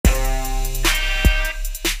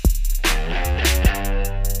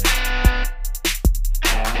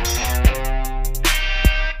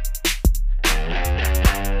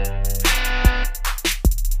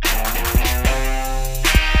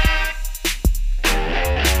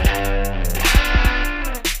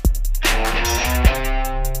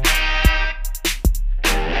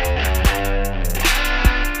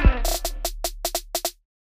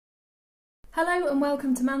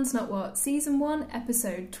welcome to Man's Not What, Season 1,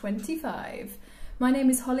 Episode 25. My name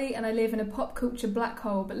is Holly and I live in a pop culture black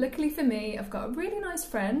hole, but luckily for me, I've got a really nice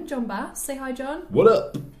friend, John Bass. Say hi, John. What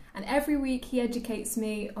up? And every week he educates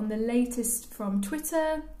me on the latest from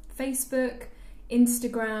Twitter, Facebook,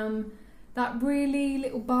 Instagram, that really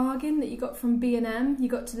little bargain that you got from B&M. You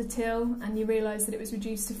got to the till and you realised that it was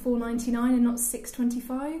reduced to $4.99 and not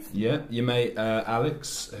 $6.25. Yeah, your mate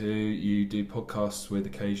Alex, who you do podcasts with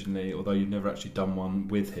occasionally, although you've never actually done one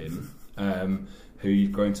with him, who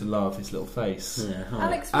you've grown to love, his little face. Yeah,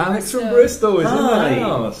 Alex from Bristol is in the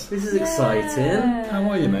house. This is exciting. How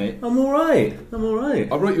are you, mate? I'm alright.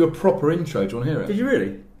 I wrote you a proper intro. Do you want to hear it? Did you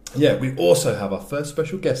really? Yeah, we also have our first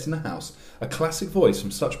special guest in the house, a classic voice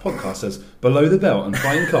from such podcasts as Below the Belt and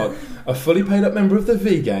Flying Cock, a fully paid up member of the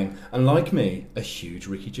V Gang, and like me, a huge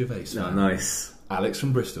Ricky Gervais fan. Oh, nice. Alex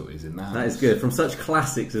from Bristol is in the house. That is good. From such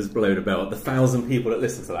classics as Below the Belt, the 1,000 people that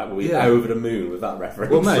listen to that will be over the moon with that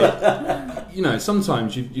reference. Well, mate, you know,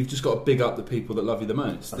 sometimes you've just got to big up the people that love you the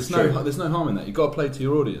most. There's no harm in that. You've got to play to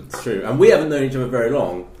your audience. It's true. And we haven't known each other very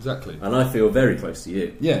long. Exactly. And I feel very close to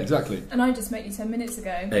you. Yeah, exactly. And I just met you 10 minutes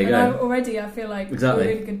ago. There you go. Already I feel like we're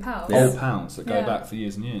really good pals. Old pals that go back for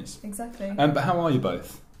years and years. Exactly. But how are you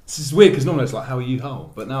both? This is weird because normally it's like, how are you,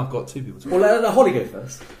 Hull? But now I've got two people to Well, let Holly go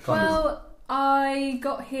first. Well, I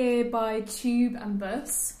got here by tube and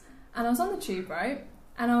bus, and I was on the tube, right?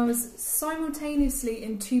 And I was simultaneously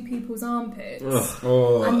in two people's armpits,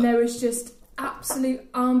 and there was just absolute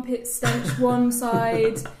armpit stench one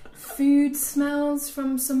side, food smells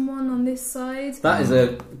from someone on this side.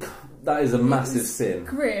 That is a massive sin.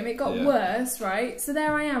 Grim. It got worse, right? So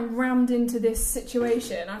there I am, rammed into this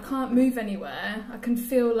situation. I can't move anywhere. I can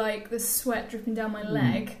feel like the sweat dripping down my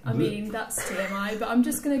leg. I mean, that's TMI, but I'm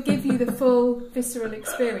just going to give you the full visceral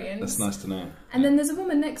experience. That's nice to know. And then there's a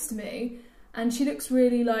woman next to me, and she looks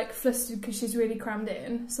really like flustered because she's really crammed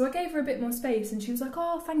in. So I gave her a bit more space, and she was like,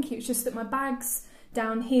 "Oh, thank you. It's just that my bag's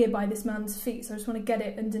down here by this man's feet, so I just want to get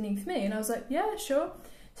it underneath me." And I was like, "Yeah, sure."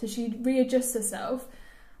 So she readjusts herself.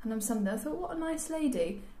 And I'm standing there, I thought, what a nice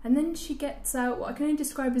lady. And then she gets out what I can only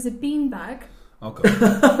describe as a beanbag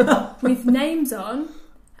with names on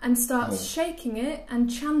and starts shaking it and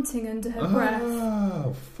chanting under her breath.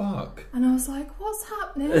 Oh, fuck. And I was like, what's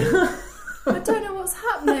happening? I don't know what's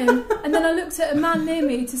happening. And then I looked at a man near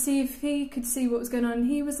me to see if he could see what was going on. And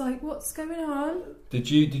he was like, what's going on? Did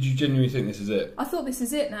you genuinely think this is it? I thought this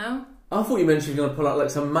is it now. I thought you mentioned you were going to pull out like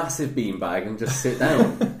some massive beanbag and just sit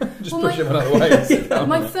down. Push him out of the way.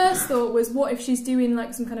 My first thought was, what if she's doing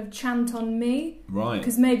like some kind of chant on me? Right.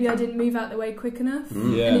 Because maybe I didn't move out the way quick enough.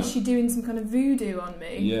 Yeah. And is she doing some kind of voodoo on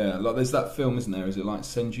me? Yeah, like there's that film, isn't there? Is it like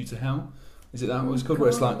Send You to Hell? Is it that what it's called? Where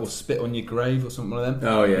it's like, or Spit on Your Grave or something like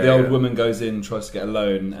that? Oh, yeah. The old woman goes in, tries to get a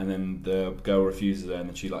loan, and then the girl refuses her, and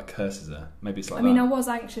then she like curses her. Maybe it's like that. I mean, I was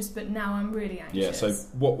anxious, but now I'm really anxious. Yeah, so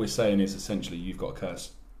what we're saying is essentially you've got a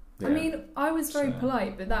curse. Yeah. I mean, I was very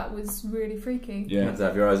polite, but that was really freaky. Yeah. You have to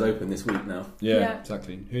have your eyes open this week now. Yeah,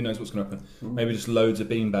 exactly. Who knows what's going to happen? Maybe just loads of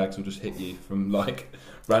beanbags will just hit you from like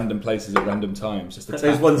random places at random times. Just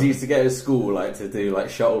those ones you used to get at school, like to do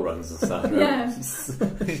like shuttle runs and stuff. Yeah.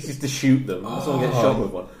 just to shoot them. Someone get shot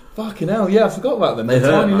with one. Fucking hell, yeah, I forgot about them. The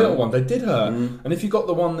tiny little one, they did hurt. And if you got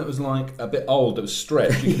the one that was like a bit old, that was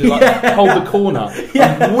stretched, you could like hold the corner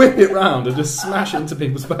and whip it round and just smash it into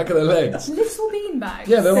people's back of their legs. Little beanbags?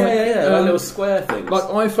 Yeah, they're like little square things. Like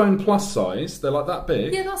iPhone Plus size, they're like that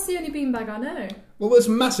big. Yeah, that's the only beanbag I know. Well, there's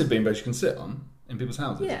massive beanbags you can sit on in people's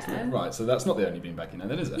houses. Yeah. Right, so that's not the only beanbag you know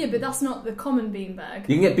then, is it? Yeah, but that's not the common beanbag.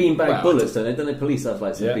 You can get beanbag bullets, don't they? Don't they police have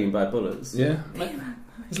like some beanbag bullets? Yeah.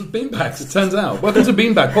 There's beanbags, it turns out. Welcome to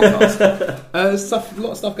Beanbag Podcast. There's a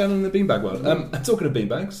lot of stuff going on in the beanbag world. Talking of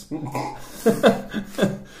beanbags,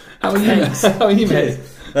 how are you, mate?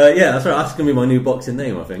 Yeah, that's right. That's going to be my new boxing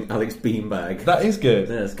name, I think. Alex Beanbag. That is good.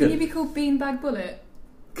 Yeah, that's good. Can you be called Beanbag Bullet?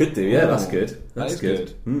 Could do, yeah. That's good. That's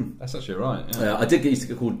good. That's actually right. Yeah. I did get used to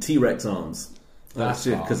get called T-Rex arms. That's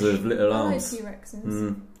good because of little arms. I like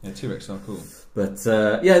T-Rexes. Yeah, T-Rex are cool. But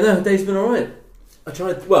the day's been alright. I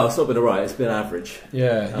tried. Well, it's not been alright. It's been average.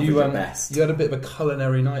 Yeah, average at best. You had a bit of a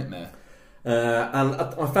culinary nightmare. And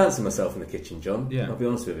I fancy myself in the kitchen, John. Yeah. I'll be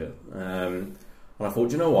honest with you. And I thought,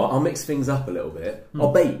 do you know what? I'll mix things up a little bit.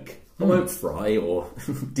 I'll bake. I won't fry or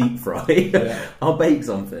deep fry. I'll bake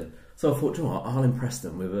something. So I thought, do you know what? I'll impress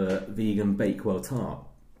them with a vegan Bakewell tart.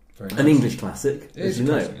 Very nice. An English classic, as you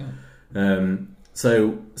know. Classic, yeah.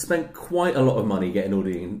 So spent quite a lot of money getting all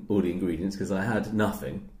the ingredients because I had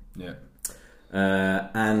nothing. Yeah.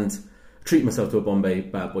 And treat myself to a Bombay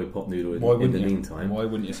Bad Boy pot noodle in the meantime. Why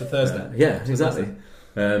wouldn't you? It's a Thursday. Yeah, exactly.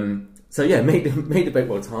 So yeah, made the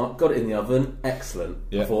Bakewell tart, got it in the oven, excellent.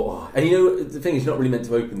 Yeah. I thought, and you know, the thing is, you're not really meant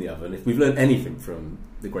to open the oven. If we've learned anything from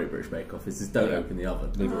the Great British Bake Off, is just don't open the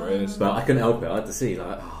oven. Leave it where it is. But I couldn't help it. I had to see,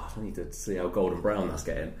 I need to see how golden brown that's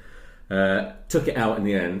getting. Took it out in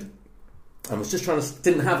the end. I was just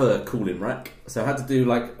didn't have a cooling rack, so I had to do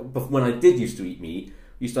when I did used to eat meat,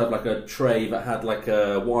 used to have like a tray that had like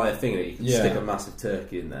a wire thing in it. You could stick a massive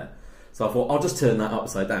turkey in there. So I thought I'll just turn that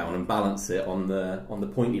upside down and balance it on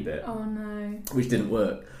the pointy bit. Oh no! Which didn't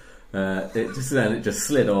work. It just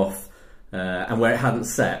slid off, and where it hadn't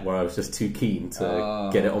set, where I was just too keen to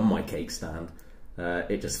get it on my cake stand,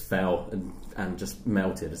 it just fell and just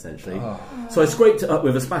melted essentially. So I scraped it up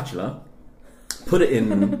with a spatula, put it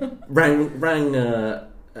in, rang the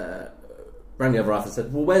other half and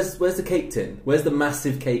said, "Well, where's the cake tin? Where's the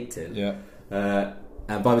massive cake tin?" Yeah.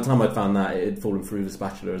 And by the time I'd found that, it had fallen through the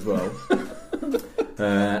spatula as well.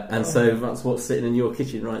 And so that's what's sitting in your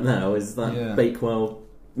kitchen right now, is that Bakewell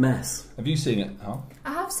mess. Have you seen it, Hal?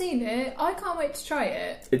 I have seen it. I can't wait to try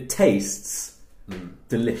it. It tastes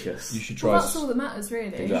delicious. You should try. Well, that's all that matters,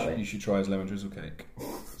 really. Exactly. You should try his lemon drizzle cake.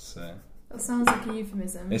 So. That sounds like a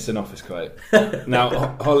euphemism. It's an Office quote.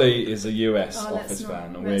 Now, Holly is a US Office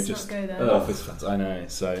fan, and we're just Office fans. I know.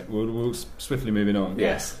 So we'll swiftly moving on.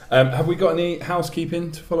 Yes. Have we got any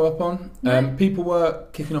housekeeping to follow up on? No. People were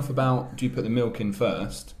kicking off about, do you put the milk in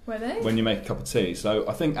first? Were they? When you make a cup of tea. So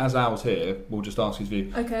I think as Al's here, we'll just ask his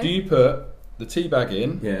view. Okay. Do you put the tea bag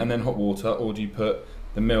in and then hot water, or do you put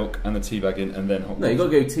the milk and the tea bag in and then hot water? No, you've got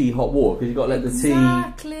to go tea, hot water, because you've got to let the tea.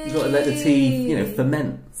 You've got to let the tea,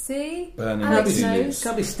 ferment. See? Alex knows.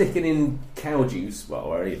 Can't be sticking in cow juice,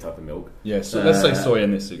 or any type of milk. Yeah, so let's say soy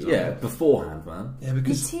in this example. Yeah, beforehand, man. Yeah,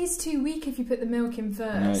 because the tea's too weak if you put the milk in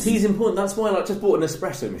first. No, tea's important. That's why I just bought an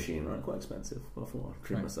espresso machine, right? Quite expensive. I thought I'd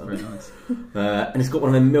treat myself. Very nice. And it's got one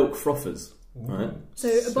of them milk frothers. Right. So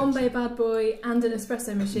a Bombay Bad Boy and an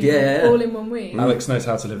espresso machine, all in 1 week. Alex knows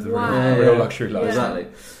how to live the real luxury life. Exactly.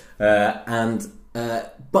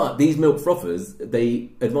 But these milk frothers, they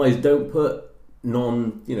advise don't put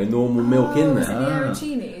normal milk in there. So the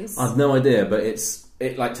arancinis? I've no idea, but it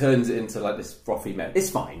turns it into like this frothy milk. It's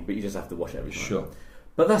fine, but you just have to wash it every time. Sure.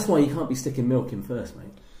 But that's why you can't be sticking milk in first,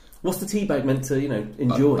 mate. What's the tea bag meant to,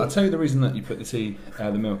 enjoy? I'll tell you the reason that you put the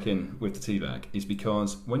milk in with the tea bag is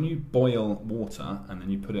because when you boil water and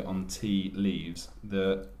then you put it on tea leaves,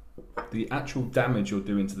 the actual damage you're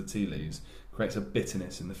doing to the tea leaves creates a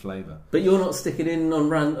bitterness in the flavour. But you're not sticking in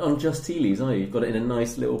on just tea leaves, are you? You've got it in a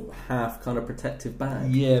nice little half kind of protective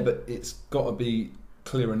bag. Yeah, but it's got to be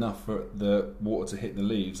clear enough for the water to hit the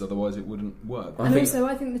leaves, otherwise it wouldn't work. I think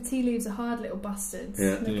the tea leaves are hard little bastards.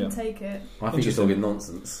 Yeah. They can take it. I think you're talking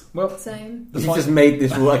nonsense. Well, same. You've just made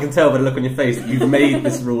this rule. I can tell by the look on your face that you've made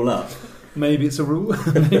this rule up. Maybe it's a rule.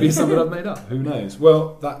 Maybe it's something I've made up. Who knows?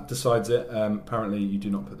 Well, that decides it. Apparently, you do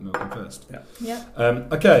not put the milk in first. Yeah.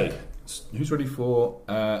 Okay. Who's ready for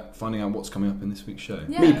finding out what's coming up in this week's show?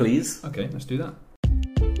 Yeah. Me, please. Okay, let's do that.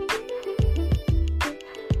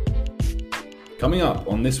 Coming up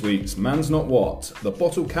on this week's Man's Not What, the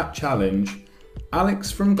Bottle Cap Challenge,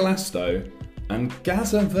 Alex from Glasto, and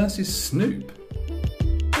Gazza versus Snoop.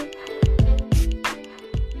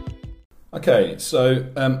 Okay, so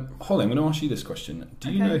Holly, I'm going to ask you this question.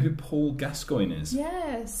 Do you know who Paul Gascoigne is?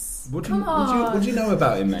 Yes. What do you know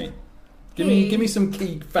about him, mate? Give me some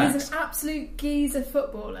key facts. He's an absolute geezer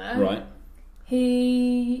footballer. Right.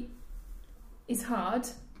 He is hard.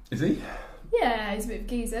 Is he? Yeah, he's a bit of a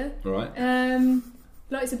geezer. Right.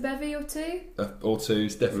 Likes a bevy or two. Or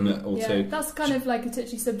two's definite. Or two. That's kind of like a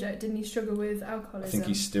touchy subject. Didn't he struggle with alcoholism? I think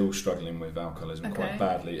he's still struggling with alcoholism quite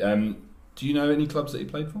badly. Do you know any clubs that he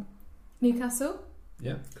played for? Newcastle.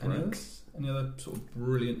 Yeah. Any other sort of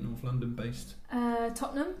brilliant North London based?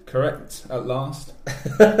 Tottenham. Correct. At last.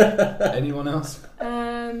 Anyone else?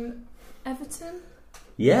 Everton.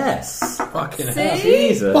 Yes. Fucking hell.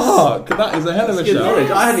 Jesus. Fuck. That is a hell of a show.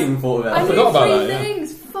 Yes. I hadn't even thought of that. I forgot about three that. Yeah.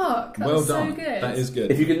 things. Fuck. That's Well done. so good. That is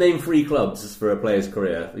good. If you could name 3 clubs for a player's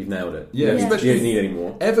career, you've nailed it. Yeah, You don't need any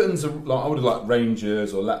more. Everton's I would have liked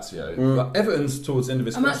Rangers or Lazio. Like Everton's towards the end of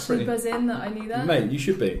his I'm career. actually buzzing that I knew that. Mate, you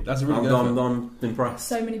should be. That's a really good effort. I'm impressed.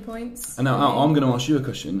 So many points. And now I'm going to ask you a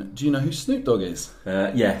question. Do you know who Snoop Dogg is?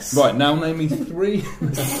 Yes. Right, now name me 3.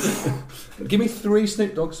 Give me 3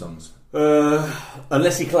 Snoop Dogg songs.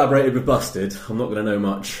 Unless he collaborated with Busted, I'm not going to know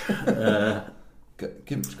much. Come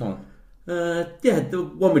on.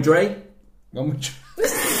 The one with Dre. One which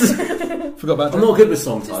forgot about. I'm not good with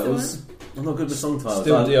song titles.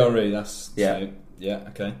 Still DRE. That's yeah. So, yeah.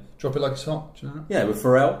 Okay. Drop It Like It's Hot. Do you know that? Yeah, with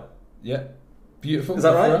Pharrell. Yeah. Beautiful. Is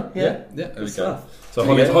that right? Yeah. There we go. Stuff. So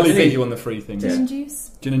Holly beat you on the 3 things. Gin and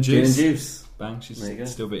juice. Gin and juice. Gin and juice. Bang,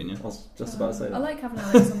 she's still beating you. I was just about to say that. I like having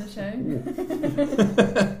Alex on the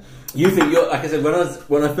show. You think you're, like I said,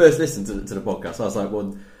 when I first listened to the podcast, I was like,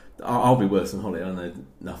 well, I'll be worse than Holly. I know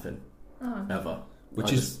nothing. Ever.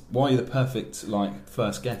 Which is why you're the perfect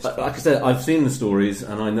first guest. Like I said, I've seen the stories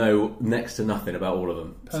and I know next to nothing about all of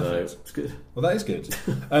them. Perfect. So it's good. Well, that is good.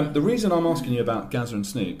 The reason I'm asking you about Gazza and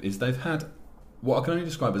Snoop is they've had what I can only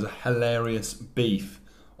describe as a hilarious beef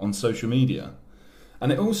on social media.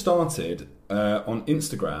 And it all started on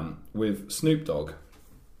Instagram with Snoop Dogg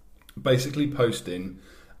basically posting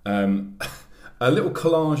a little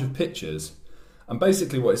collage of pictures. And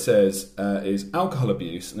basically what it says is alcohol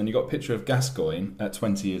abuse, and then you got a picture of Gascoigne at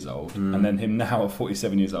 20 years old, and then him now at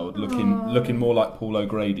 47 years old, looking more like Paul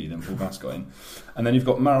O'Grady than Paul Gascoigne. And then you've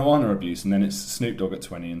got marijuana abuse, and then it's Snoop Dogg at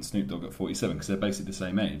 20 and Snoop Dogg at 47, because they're basically the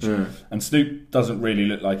same age. And Snoop doesn't really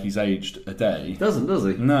look like he's aged a day. Doesn't, does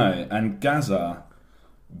he? No, and Gazza,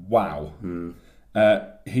 wow.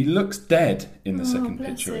 He looks dead in the second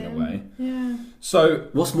picture in a way. Yeah. So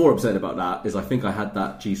what's more upsetting about that is I think I had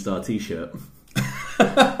that G-Star t-shirt.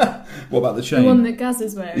 What about the chain? The one that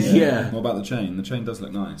Gazza's wearing. Yeah. What about the chain? The chain does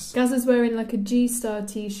look nice. Gazza's wearing like a G-Star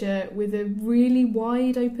t-shirt with a really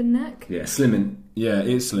wide open neck. Yeah, slimming. Yeah, it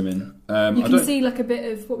is slimming. You can see like a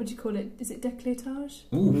bit of, what would you call it? Is it décolletage?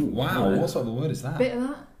 Ooh, wow. What sort of word is that? Bit of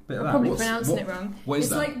that. I'm probably pronouncing it wrong. What is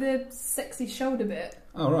it's that? like the sexy shoulder bit.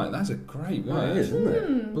 Oh, right. That's a great word. It is, isn't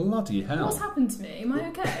it? Bloody hell. What's happened to me? Am I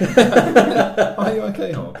okay? Are you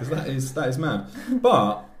okay, Hol? Because that is mad.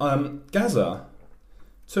 But Gazza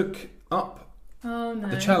took up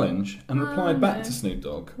the challenge and replied back to Snoop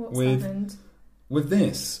Dogg with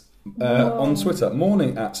this on Twitter.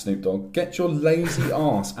 Morning at Snoop Dogg. Get your lazy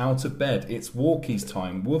arse out of bed. It's walkies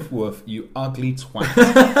time. Woof woof, you ugly twat.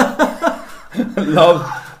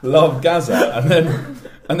 love Gazza.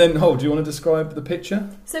 And then Hol, do you want to describe the picture?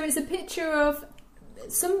 So it's a picture of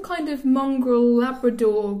some kind of mongrel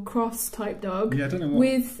Labrador cross type dog. Yeah, I don't know what.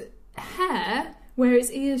 With hair where its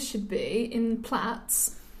ears should be in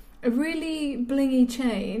plaits, a really blingy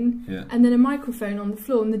chain, and then a microphone on the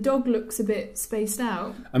floor, and the dog looks a bit spaced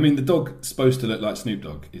out. I mean, the dog's supposed to look like Snoop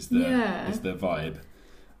Dogg, is the vibe.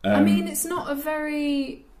 I mean, it's not a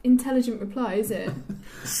very intelligent reply, is it?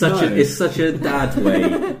 It's such a dad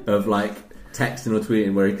way of like texting or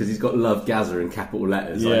tweeting, because he's got "Love Gazza" in capital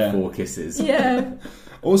letters, like 4 kisses. Yeah.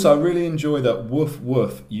 Also, I really enjoy that "woof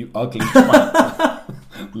woof, you ugly twat"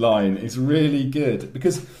 line. It's really good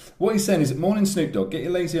because what he's saying is, "Morning, Snoop Dogg, get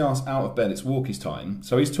your lazy ass out of bed. It's walkies time."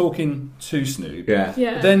 So he's talking to Snoop.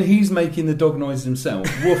 Yeah. Then he's making the dog noises himself.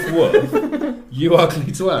 "Woof woof, you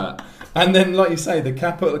ugly twat." And then, like you say, the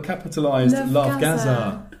capitalised "Love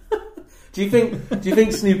Gazza." Do you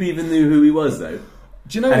think Snoop even knew who he was though?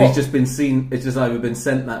 Do you know and what? he's just been seen. It's just either been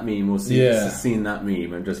sent that meme or seen that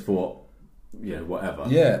meme and just thought, whatever.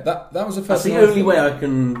 Yeah, that was the first. That's the only way I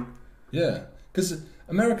can. Yeah, because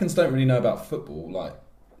Americans don't really know about football. Like,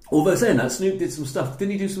 although saying that, Snoop did some stuff.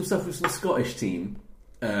 Didn't he do some stuff with some Scottish team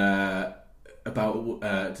about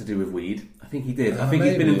to do with weed? I think he did. I think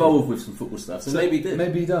he's been involved with some football stuff. So maybe he did.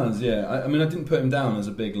 Maybe he does. Yeah. I mean, I didn't put him down as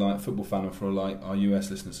a big football fan, or for our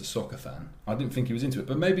US listeners a soccer fan. I didn't think he was into it,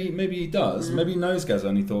 but maybe he does. Maybe he knows Gazza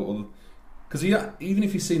and he thought, well, because even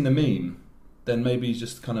if he's seen the meme, then maybe he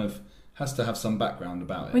just kind of has to have some background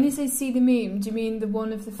about it. When you say see the meme, do you mean the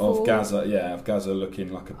one of the 4? Of Gazza, of Gazza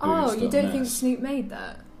looking like a boozed Oh, you don't mess. think Snoop made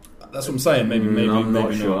that? That's what I'm saying. Maybe I'm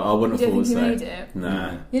not sure. Not. I wouldn't have thought so. You don't think he made it?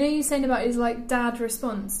 No. You know, you're saying about his dad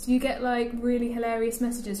response. Do you get really hilarious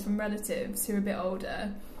messages from relatives who are a bit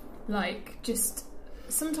older? Just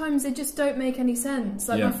sometimes they just don't make any sense.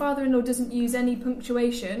 My father-in-law doesn't use any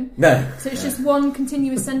punctuation. No. So it's just one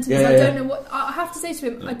continuous sentence. I don't know what I have to say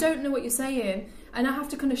to him. I don't know what you're saying, and I have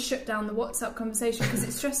to kind of shut down the WhatsApp conversation because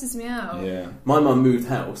it stresses me out. Yeah. My mum moved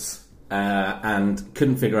house. And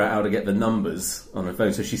couldn't figure out how to get the numbers on her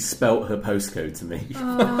phone, so she spelt her postcode to me.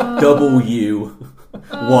 W1.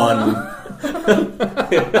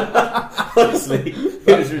 Honestly,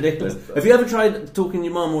 it was ridiculous. Have you ever tried talking to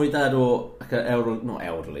your mum or your dad, or not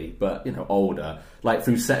elderly, but older,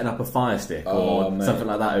 through setting up a Fire Stick or something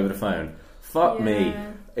like that over the phone? Fuck me,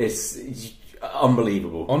 it's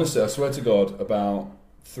unbelievable. Honestly, I swear to God, about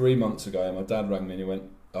 3 months ago, my dad rang me and he went,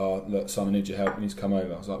 "Oh, look, son, I need your help. You need to come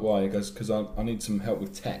over." I was like, "Why?" He goes, "Because I need some help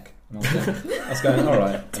with tech." And I was going, "All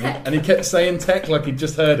right." And he kept saying tech like he'd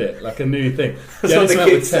just heard it, like a new thing. That's what the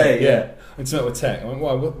kids say. Yeah. It's not with tech. I went,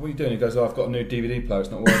 why? What are you doing? He goes, I've got a new DVD player. It's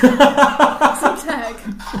not working. Some tech.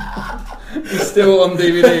 He's still on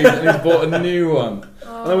DVDs and he's bought a new one.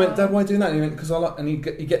 And I went, Dad, why are you doing that? And he went, because I like. And he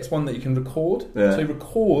gets one that you can record. Yeah. So he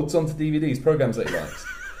records onto DVDs programs that he likes.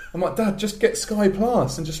 I'm like, Dad, just get Sky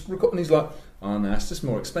Plus and just record. And he's like, oh no, it's just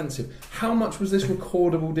more expensive. How much was this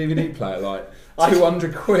recordable DVD player? Like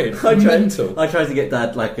 200 quid. Mental. I tried to get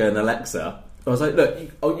Dad like an Alexa. I was like, look,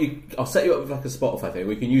 I'll set you up with like a Spotify thing.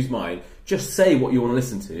 We can use mine. Just say what you want to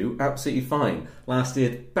listen to. Absolutely fine.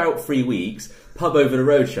 Lasted about 3 weeks. Pub over the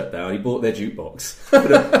road shut down. He bought their jukebox.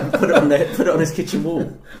 Put it on his kitchen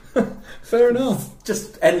wall. Fair enough.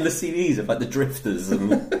 Just endless CDs of like the Drifters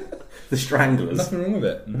and the Stranglers. Nothing wrong with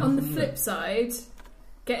it. On the flip side,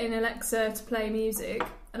 getting Alexa to play music,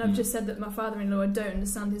 and I've just said that my father-in-law, I don't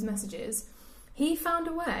understand his messages. He found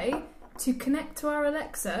a way to connect to our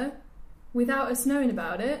Alexa without us knowing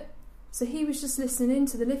about it. So he was just listening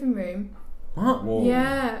into the living room. What? Whoa.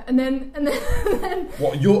 Yeah, and then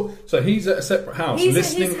what? So he's at a separate house,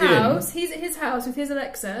 listening in. He's at his house with his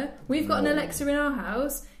Alexa. We've got an Alexa in our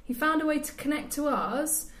house. He found a way to connect to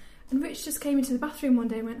ours, and Rich just came into the bathroom one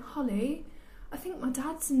day and went, Holly, I think my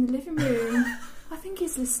dad's in the living room. I think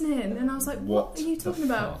he's listening. And I was like, what are you talking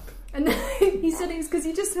about? And then he said it was because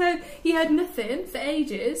he heard nothing for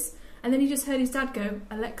ages. And then he just heard his dad go,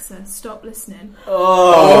 Alexa, stop listening.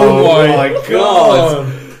 Oh my God.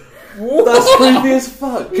 That's creepy as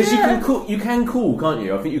fuck. Because you can call, can't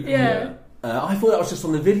you? I think you can. Yeah. I thought that was just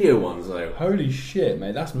on the video ones though. Holy shit,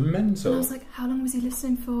 mate, that's mental. And I was like, how long was he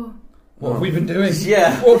listening for? What have we been doing?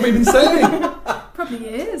 Yeah. What have we been saying? Probably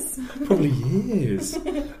years. Probably years.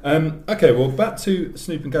 Okay, well, back to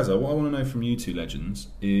Snoop and Gazza. What I want to know from you two legends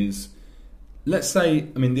is, let's say,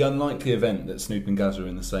 I mean, the unlikely event that Snoop and Gazza are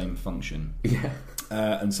in the same function. Yeah.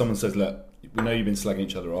 And someone says, look, we know you've been slagging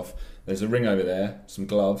each other off. There's a ring over there, some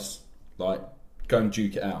gloves. Like, go and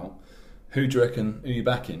duke it out. Who do you reckon? Who are you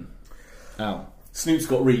backing? Al. Snoop's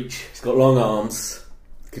got reach. He's got long arms.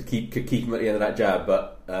 Could keep him at the end of that jab,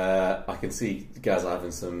 but I can see Gazza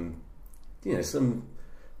having some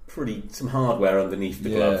hardware underneath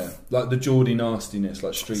the glove. Like the Geordie nastiness,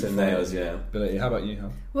 like street some nails, yeah. Ability. How about you,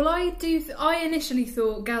 Hal? Well, I initially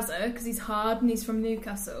thought Gazza, because he's hard and he's from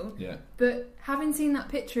Newcastle. Yeah. But having seen that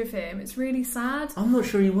picture of him, it's really sad. I'm not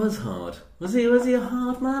sure he was hard. Was he a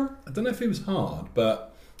hard man? I don't know if he was hard,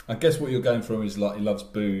 but I guess what you're going for is like he loves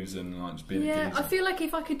booze and like just being a geezer. I feel like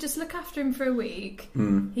if I could just look after him for a week,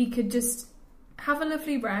 he could just have a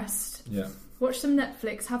lovely rest. Yeah. Watch some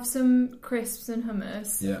Netflix, have some crisps and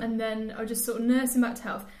hummus, and then I'll just sort of nurse him back to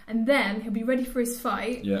health. And then he'll be ready for his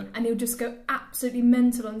fight, and he'll just go absolutely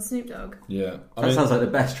mental on Snoop Dogg. Yeah. That sounds like the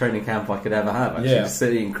best training camp I could ever have, actually. Yeah. Just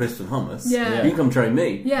sitting crisps and hummus. Yeah. You can come train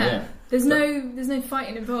me. Yeah. There's no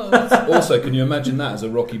fighting involved. Also, can you imagine that as a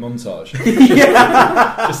Rocky montage?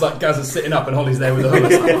 Just like Gazza sitting up and Holly's there with a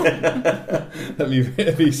hummus.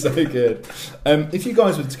 That'd be so good. If you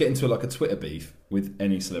guys were to get into like a Twitter beef with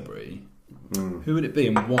any celebrity, who would it be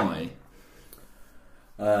and why?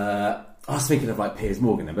 I was thinking of like Piers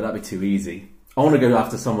Morgan then, but that'd be too easy. I want to go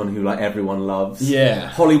after someone who like everyone loves. Yeah.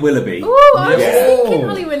 Holly Willoughby. Oh, I was just thinking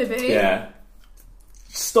Holly Willoughby. Yeah.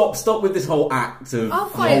 Stop with this whole act of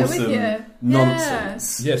wholesome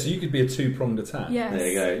nonsense. Yeah, so you could be a two-pronged attack. Yes. There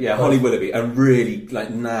you go. Yeah, Holly Willoughby and really like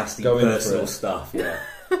nasty personal stuff. Yeah.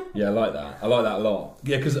 Yeah, I like that. I like that a lot.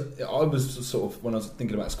 Yeah, because I was sort of, when I was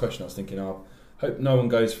thinking about this question, I was thinking, hope no one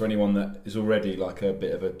goes for anyone that is already like a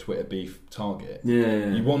bit of a Twitter beef target. Yeah.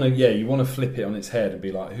 You want to flip it on its head and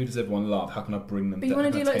be like, who does everyone love? How can I bring them down? But you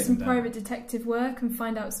want to do like some private detective work and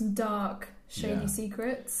find out some dark, shady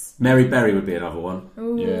secrets. Mary Berry would be another one.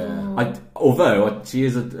 Ooh. Yeah. Although she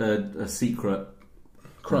is a secret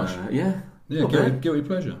crush. Yeah. Yeah, guilty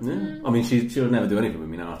pleasure. Yeah. I mean, she'll never do anything with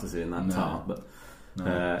me now after seeing that tart, but.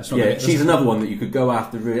 No, she's another one that you could go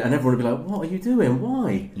after, and everyone would be like, "What are you doing?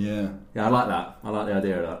 Why?" Yeah, I like that. I like the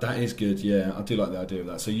idea of that. That is good. Yeah, I do like the idea of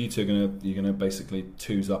that. So you two you're gonna basically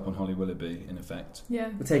twos up on Holly Willoughby in effect. Yeah,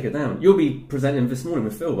 we'll take it down. You'll be presenting this morning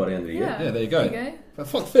with Phil by the end of the year. Yeah, there you go. But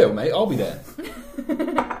fuck Phil, mate. I'll be there.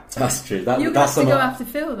 That's true. You'll have to go after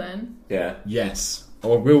Phil then. Yeah. Yes,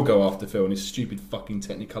 or I will go after Phil and his stupid fucking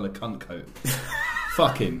Technicolor cunt coat.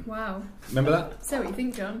 Fuck him. Wow. Remember that? So what you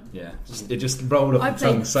think, John? Yeah. It just rolled off the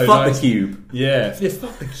tongue so fuck nice. The Cube. Yeah,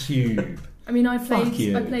 fuck the Cube. I mean, I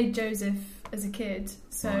played Joseph as a kid,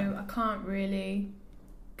 so I can't really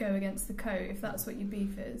go against the coat if that's what your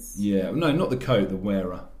beef is. Yeah. No, not the coat, the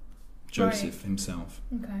wearer. Joseph himself.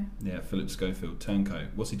 Okay. Yeah, Philip Schofield, turncoat.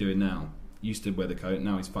 What's he doing now? Used to wear the coat,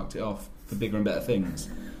 now he's fucked it off for bigger and better things.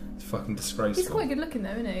 It's fucking disgraceful. He's quite good looking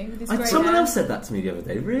though, isn't he? With his someone else said that to me the other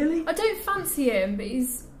day. Really? I don't fancy him, but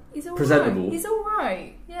he's He's all presentable. Right. He's all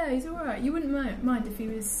right. Yeah, he's all right. You wouldn't mind if he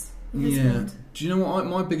was. Yeah. Do you know what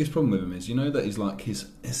my biggest problem with him is? You know that he's like his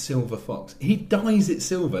silver fox. He dyes it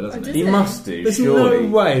silver, doesn't he? He must do. There's surely.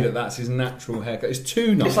 no way that's his natural haircut. It's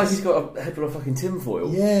too nice. It's like he's got a head full of fucking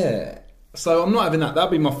tinfoil. Yeah. So I'm not having that.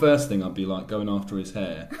 That'd be my first thing. I'd be like going after his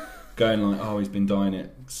hair, going like, oh, he's been dyeing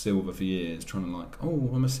it silver for years, trying to like,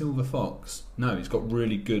 oh, I'm a silver fox. No, he's got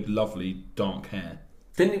really good, lovely dark hair.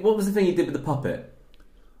 What was the thing he did with the puppet?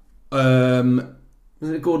 Was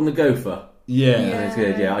it Gordon the Gopher? Yeah. That's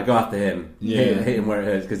good. Yeah, I go after him. Yeah. Hit him where it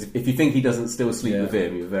hurts. Because if you think he doesn't still sleep with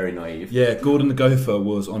him, you're very naive. Yeah, Gordon the Gopher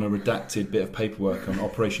was on a redacted bit of paperwork on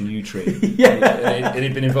Operation U-Tree. And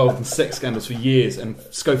he'd been involved in sex scandals for years, and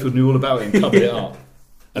Schofield knew all about it and covered it up.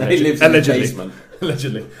 He lives in the basement.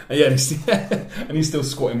 Allegedly. And he's still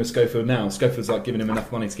squatting with Schofield now. Schofield's like giving him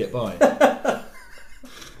enough money to get by.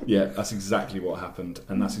 Yeah, that's exactly what happened,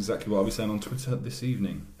 and that's exactly what I'll be saying on Twitter this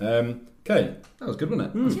evening. Okay, that was good,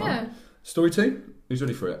 wasn't it? Yeah. Story 2? Who's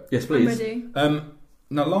ready for it? Yes, please. I'm ready.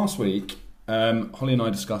 Now, last week, Holly and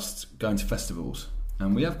I discussed going to festivals,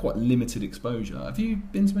 and we have quite limited exposure. Have you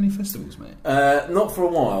been to many festivals, mate? Not for a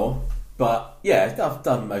while, but yeah, I've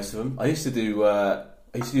done most of them. I used to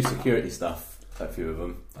do security stuff at a few of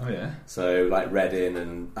them. Oh yeah. So like Reading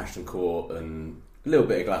and Ashton Court and a little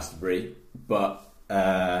bit of Glastonbury, but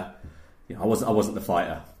I wasn't the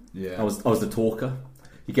fighter. Yeah. I was the talker.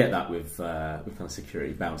 You get that with kind of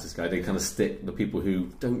security bouncers guy. They kind of stick the people who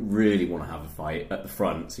don't really want to have a fight at the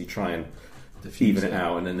front, so you try and even it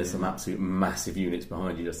out, and then there's some absolute massive units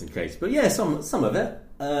behind you just in case. But yeah, some of it.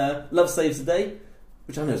 Love Saves the Day,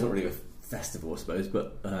 which I know is not really a festival, I suppose,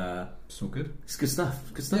 but it's all good. It's good stuff.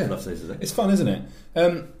 Good stuff. Yeah. Love Saves the Day. It's fun, isn't it?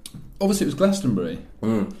 Obviously, it was Glastonbury.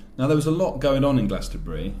 Now, there was a lot going on in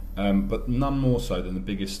Glastonbury, but none more so than the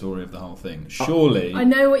biggest story of the whole thing. Surely... I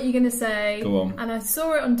know what you're going to say. Go on. And I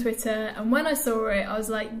saw it on Twitter, and when I saw it, I was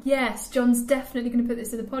like, yes, John's definitely going to put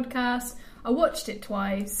this in the podcast. I watched it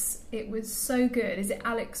twice. It was so good. Is it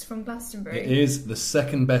Alex from Glastonbury? It is the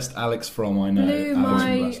second best Alex from I know. Blew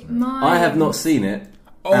my I have not seen it.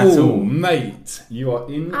 Oh, mate, you are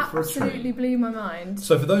in for a treat. Absolutely blew my mind.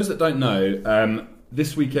 So, for those that don't know,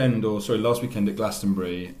 last weekend at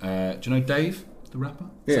Glastonbury, do you know Dave, the rapper?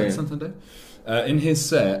 Yeah. Santander Dave? In his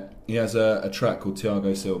set, he has a track called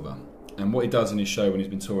Thiago Silva. And what he does in his show when he's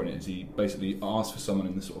been touring it is he basically asks for someone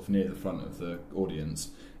in the sort of near the front of the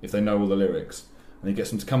audience if they know all the lyrics. And he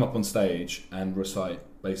gets them to come up on stage and recite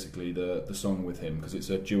basically the song with him, because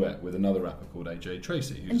it's a duet with another rapper called AJ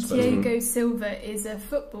Tracey. And Thiago Silva is a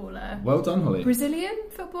footballer. Well done, Holly. Brazilian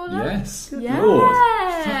footballer? Yes. Good Lord.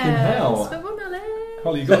 Fucking hell. Football knowledge.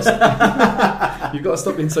 Holly, you've got to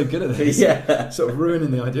stop being so good at this. Yeah. Sort of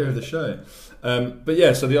ruining the idea of the show. But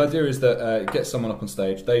yeah, so the idea is that get someone up on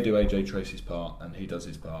stage, they do AJ Tracey's part and he does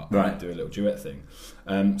his part, right. And they do a little duet thing.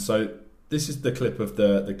 So this is the clip of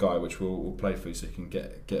the guy, which we'll play for you so you can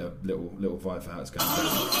get a little vibe for how it's going down.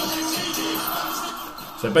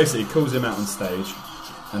 So basically he calls him out on stage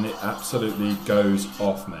and it absolutely goes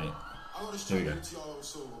off, mate. Here we go.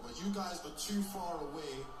 You guys are too far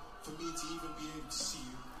away for me to even be able to see you.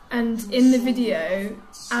 And in the video,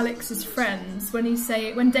 Alex's friends, when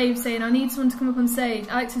Dave's saying, I need someone to come up on stage,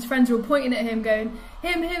 Alex's friends were all pointing at him going,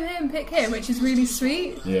 him, pick him, which is really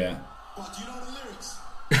sweet. Yeah. But do you know the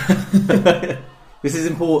lyrics? This is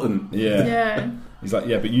important. Yeah. He's like,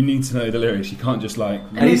 yeah, but you need to know the lyrics. You can't just like...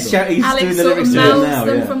 And he's doing the lyrics to him now.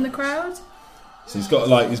 Them from the crowd. So he's got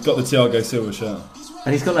the Thiago Silva shirt.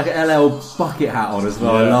 And he's got like an LL bucket hat on as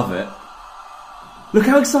well. Yeah. I love it. Look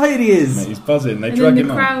how excited he is. Mate, he's buzzing. They and drag then him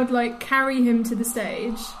the on. crowd like carry him to the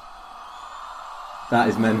stage. That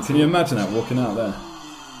is mental. Can you imagine that walking out there?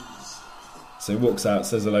 So he walks out,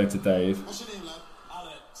 says hello to Dave. What's your name, lad?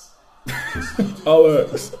 Alex.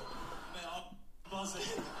 Alex.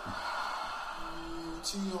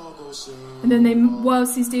 And then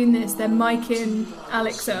whilst he's doing this, they're miking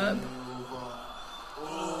Alex up.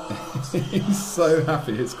 He's so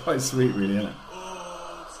happy. It's quite sweet, really, isn't it?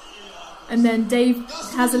 And then Dave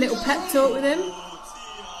has a little pep talk with him.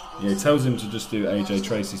 Yeah, he tells him to just do AJ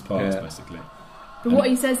Tracey's parts, basically. But what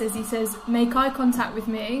he says, make eye contact with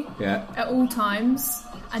me at all times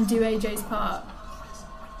and do AJ's part.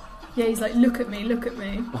 Yeah, he's like, look at me.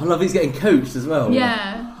 I love he's getting coached as well.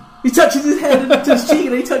 Yeah. He touches his head to his cheek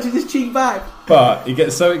and he touches his cheek back. But he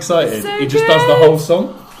gets so excited, so he just does the whole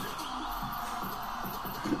song.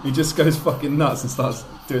 He just goes fucking nuts and starts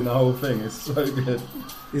doing the whole thing. It's so good.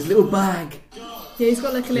 His little bag. Yeah, he's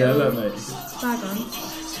got like a little bag on.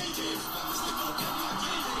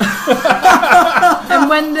 And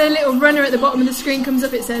when the little runner at the bottom of the screen comes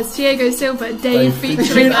up, it says Thiago Silva, Dave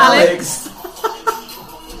featuring Alex.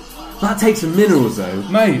 That takes some minerals though.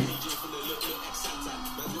 Mate.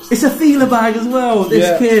 It's a feeler bag as well,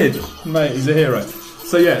 this kid. Mate, he's a hero.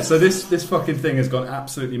 So yeah, so this fucking thing has gone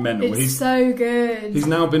absolutely mental. It's so good. He's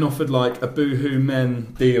now been offered like a Boohoo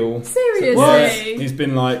Men deal. Seriously? Yeah. He's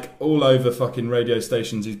been like all over fucking radio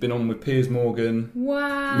stations. He's been on with Piers Morgan.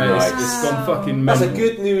 Wow. Mate, it's gone fucking mental. That's a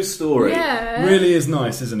good news story. Yeah. Really is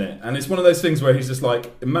nice, isn't it? And it's one of those things where he's just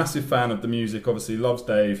like a massive fan of the music, obviously loves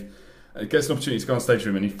Dave. Gets an opportunity to go on stage with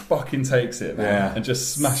him and he fucking takes it, man, and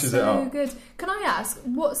just smashes it up. So good. Can I ask,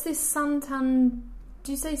 what's this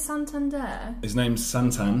do you say Santander? His name's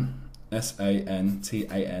Santan,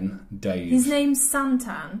 Santan, Dave. His name's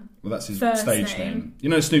Santan? Well, that's his First stage name. You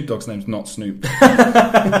know Snoop Dogg's name's not Snoop.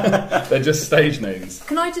 They're just stage names.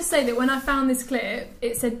 Can I just say that when I found this clip,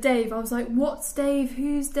 it said Dave. I was like, what's Dave?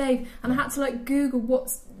 Who's Dave? And I had to like Google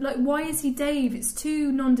why is he Dave? It's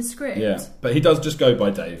too nondescript. Yeah, but he does just go by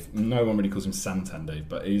Dave. No one really calls him Santan Dave,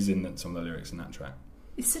 but he's in some of the lyrics in that track.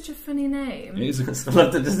 It's such a funny name. It is I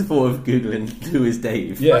love just the thought of Googling who is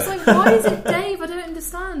Dave. Yeah. I was like, why is it Dave? I don't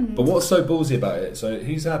understand. But what's so ballsy about it, so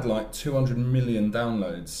he's had like 200 million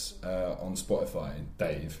downloads on Spotify,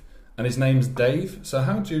 Dave. And his name's Dave. So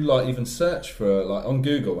how do you like even search for like on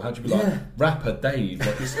Google? How do you be like rapper Dave?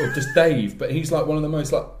 Like or just Dave? But he's like one of the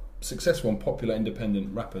most like successful and popular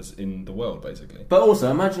independent rappers in the world, basically. But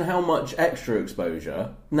also imagine how much extra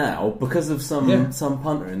exposure now because of some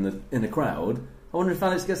punter in the crowd. I wonder if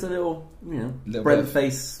Alex gets a little bread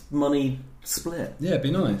face money split. Yeah, it'd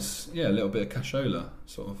be nice. Yeah, a little bit of cashola,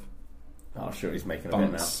 sort of. Oh, I'm sure he's making a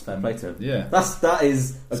bit now. Fair play to him. Yeah. That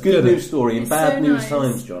is a good news story in bad so news nice.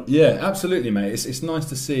 times, John. Yeah, absolutely, mate. It's nice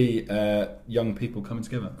to see young people coming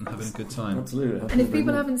together and having a good time. Absolutely. And if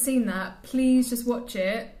people haven't seen that, please just watch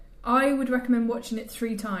it. I would recommend watching it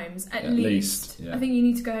 3 times at least. Yeah. I think you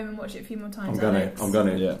need to go home and watch it a few more times. I'm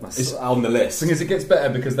gonna. Yeah, it's on the list. The thing is, it gets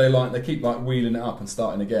better because they keep like wheeling it up and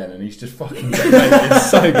starting again, and he's just fucking great.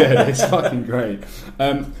 It's so good. It's fucking great.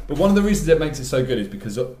 But one of the reasons it makes it so good is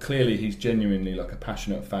because clearly he's genuinely like a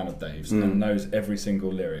passionate fan of Dave's and knows every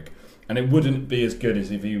single lyric. And it wouldn't be as good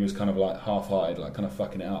as if he was kind of like half-hearted, like kind of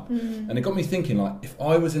fucking it up. And it got me thinking, like, if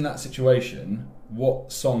I was in that situation,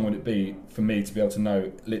 what song would it be for me to be able to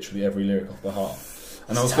know literally every lyric off by heart?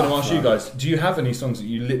 And I was going to ask you guys, do you have any songs that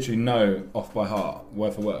you literally know off by heart,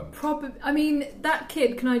 word for word? Probably. I mean, that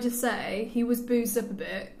kid, can I just say, he was boozed up a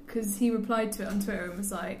bit because he replied to it on Twitter and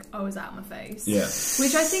was like, I was out of my face. Yeah.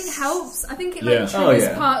 Which I think helps. I think it triggers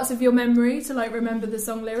parts of your memory to like remember the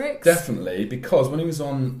song lyrics. Definitely, because when he was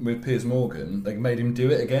on with Piers Morgan, they made him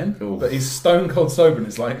do it again. Ooh. But he's stone cold sober and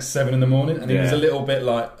it's like 7 in the morning and he was a little bit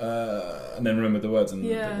like, and then remembered the words and a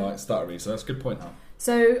bit like stuttery. So that's a good point, huh?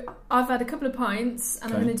 So I've had a couple of pints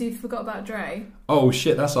and I'm going to do Forgot About Dre. Oh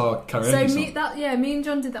shit, that's our karaoke song. Me and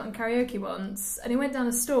John did that on karaoke once and it went down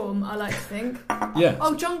a storm, I like to think. Yeah.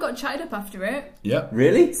 Oh, John got chatted up after it. Yeah.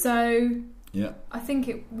 Really? So yeah, I think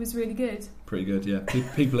it was really good. Pretty good, yeah.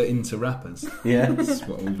 People are into rappers. Yeah. That's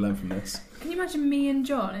what we've learned from this. Can you imagine me and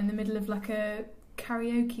John in the middle of like a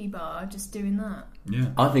karaoke bar just doing that? Yeah.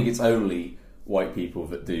 I think it's only white people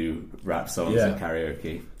that do rap songs at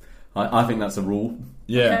karaoke. I think that's a rule.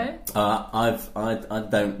 Yeah. Okay. I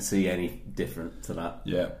don't see any different to that.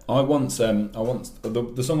 Yeah. I once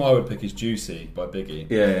the song I would pick is Juicy by Biggie.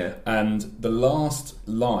 Yeah. And the last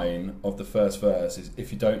line of the first verse is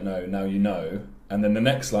if you don't know, now you know, and then the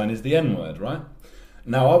next line is the N-word, right?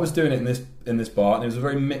 Now I was doing it in this bar, and it was a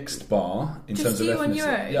very mixed bar in terms of ethnicity. On your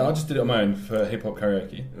own? Yeah, I just did it on my own for hip hop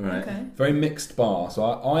karaoke. Right. Okay. Very mixed bar, so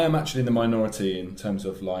I am actually in the minority in terms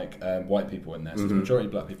of like white people in there. So there's a majority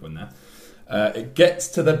of black people in there. It gets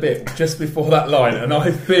to the bit just before that line, and I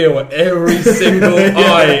feel every single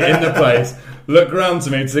eye in the place look round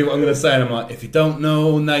to me to see what I'm going to say, and I'm like, if you don't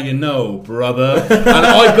know, now you know, brother. And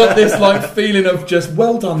I got this like feeling of just,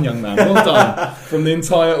 well done, young man, well done, from the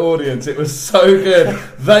entire audience. It was so good.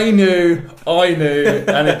 They knew, I knew,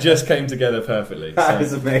 and it just came together perfectly. That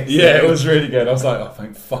is amazing. Yeah, it was really good. I was like, oh,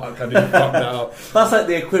 thank fuck, I didn't fuck that up. That's like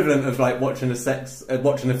the equivalent of like watching a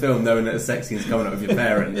film knowing that a sex scene's coming up with your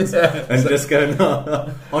parents and just going,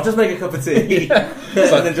 oh, I'll just make a cup of tea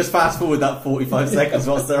and then just fast forward that 45 seconds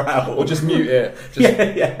whilst they're out. Or just mute it. Just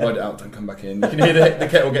write it out, don't come back in. You can hear the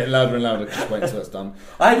kettle getting louder and louder. Just wait until that's done.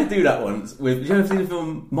 I had to do that once with. Did you ever see the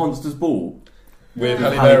film Monsters Ball? With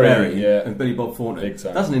Halle Berry, yeah, and Billy Bob Thornton. Big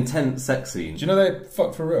time. That's an intense sex scene. Do you know they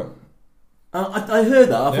fuck for real? I heard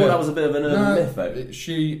that. I thought that was a bit of an urban myth,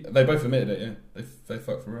 though. They both admitted it. Yeah, they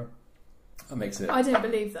fuck for real. That makes it. I don't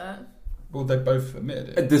believe that. Well, they both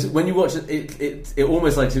admitted it. When you watch it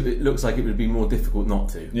almost like it looks like it would be more difficult not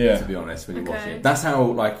to. Yeah. To be honest, when you watch it, that's how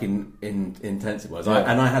like intense it was.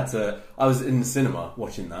 Yeah. I was in the cinema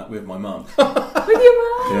watching that with my mum. With your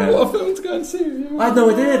mum. Yeah. What a film to go and see. I had no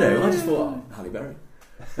idea though. I just thought Halle Berry.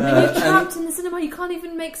 And you're trapped in the cinema. You can't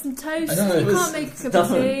even make some toast. You can't make a cup of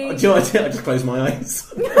tea. Do you know what I did? I just closed my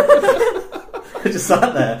eyes. I just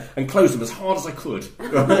sat there and closed them as hard as I could.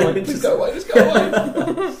 Right? Just go away, just go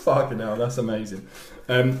away. Fucking hell, that's amazing.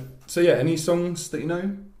 So yeah, any songs that you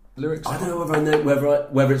know? Lyrics? I don't know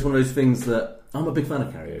whether it's one of those things that... I'm a big fan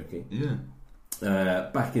of karaoke. Yeah.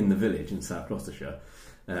 Back in the village in South Gloucestershire,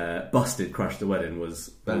 Busted Crash the Wedding was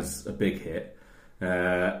a big hit.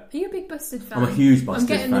 Are you a big Busted fan? I'm a huge Busted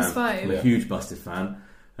fan. I'm getting this vibe. I'm a huge Busted fan.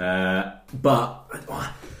 But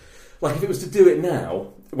like if it was to do it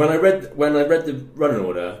now... When I read the running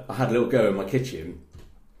order, I had a little go in my kitchen,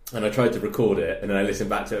 and I tried to record it, and then I listened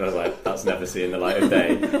back to it, and I was like, "That's never seen the light of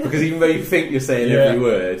day." Because even though you think you're saying every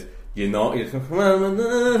word, you're not. You're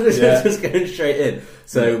just going straight in.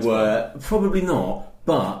 So probably not.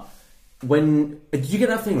 But when you get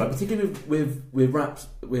that thing, like particularly with rap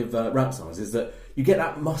songs, is that you get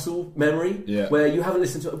that muscle memory where you haven't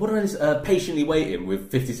listened to. What did I listen? Patiently Waiting with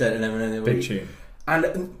 50 Cent and Eminem. Big tune.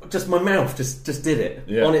 And just my mouth just did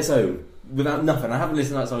it on its own without nothing. I haven't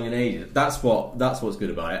listened to that song in ages. That's what's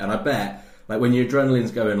good about it. And I bet like when your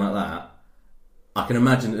adrenaline's going like that, I can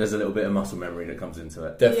imagine that there's a little bit of muscle memory that comes into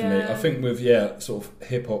it. Definitely. Yeah. I think with sort of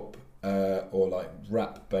hip hop or like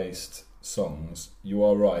rap based songs, you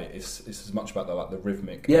are right. It's as much about the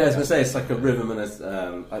rhythmic. Yeah, I was gonna say it's like a rhythm and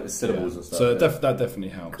like the syllables and stuff. So that definitely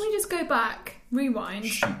helps. Can we just go back, rewind?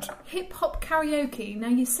 Shoot. Hip hop karaoke. Now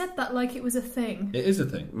you said that like it was a thing. It is a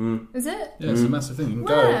thing. Is it? Yeah, it's a massive thing. You can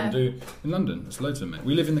go and do in London. There's loads of them.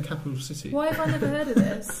 We live in the capital city. Why have I never heard of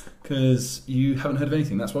this? Because you haven't heard of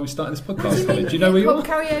anything. That's why we started this What podcast. Do you know where you hip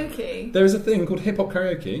hop are? karaoke. There is a thing called hip hop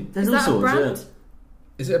karaoke. There's Is all that a sorts, brand? yeah.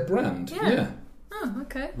 Is it a brand? Yeah. Oh,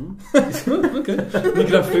 okay. Okay. You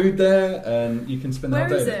can have food there, and you can spend the Where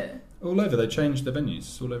whole day is there. it? All over. They changed the venues.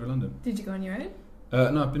 It's all over London. Did you go on your own?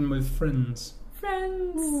 No, I've been with friends.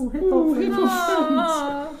 Friends. Hip hop friends.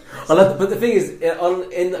 Aww. I love, but the thing is,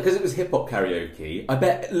 because it was hip hop karaoke, I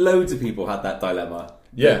bet loads of people had that dilemma.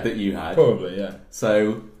 That you had. Probably, yeah.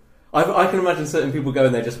 So I can imagine certain people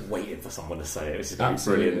going there just waiting for someone to say it. This is going to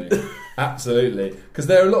be brilliant. Absolutely. Because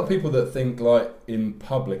there are a lot of people that think like in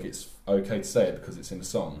public it's okay to say it because it's in a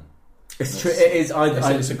song. It's true. It is.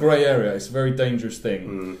 It's a grey area. It's a very dangerous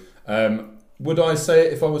thing. Would I say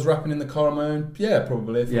it if I was rapping in the car on my own? Yeah,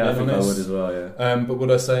 probably. If I think I would as well. Yeah. But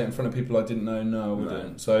would I say it in front of people I didn't know? No, I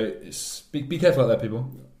wouldn't. No. So it's be careful out there, people.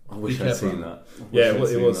 I wish I'd seen that. Yeah,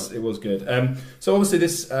 it was good. So obviously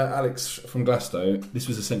this Alex from Glasgow, this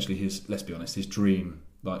was essentially his, let's be honest, his dream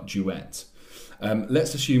like duet.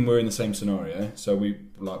 Let's assume we're in the same scenario. So we've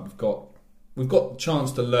got a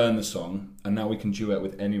chance to learn the song, and now we can duet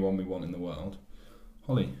with anyone we want in the world.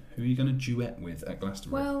 Holly, who are you going to duet with at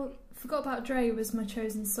Glastonbury? Well, Forgot About Dre was my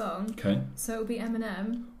chosen song. Okay. So it'll be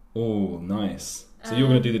Eminem. Oh, nice. So you're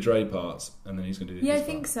going to do the Dre parts, and then he's going to do the I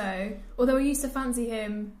think so. Although I used to fancy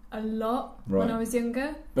him a lot when I was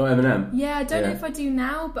younger. Oh, Eminem? Yeah, I don't know if I do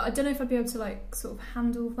now, but I don't know if I'd be able to like sort of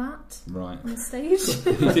handle that on stage.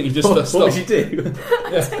 You think you just stop? What would you do?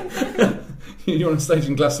 You're on stage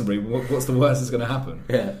in Glastonbury. What's the worst that's going to happen?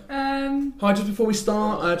 Yeah. Hi, just before we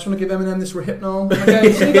start, I just want to give Eminem this rehypnol.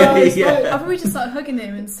 Okay, I'll probably just start hugging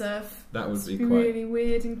him and stuff. That would be quite really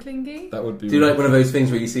weird and clingy. That would be. Do you like one of those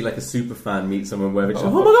things where you see like a super fan meet someone where they just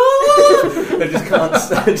oh my god,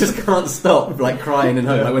 they just can't stop like crying and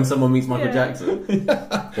hugging, like when someone meets Michael Jackson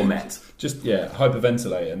or Met. Just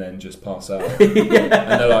hyperventilate and then just pass out. And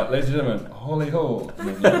they're like, ladies and gentlemen, Holly Hall.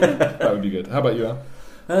 That would be good. How about you,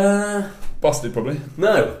 Al? Busted, probably.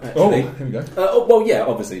 No, actually. Oh, here we go. Well, yeah,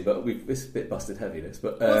 obviously, but it's a bit busted heavy, this.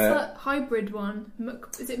 But what's that hybrid one?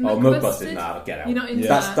 Is it Muck Muck Busted? Nah, get out. You're not into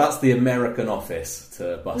that? That's the American Office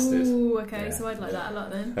to Busted. Ooh, okay, so I'd like that a lot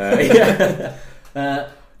then.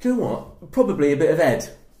 Do you know what? Probably a bit of Ed.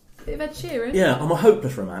 A bit of Ed Sheeran? Yeah, I'm a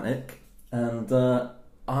hopeless romantic, and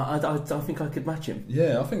I think I could match him.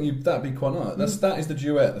 Yeah, I think that'd be quite nice. That is the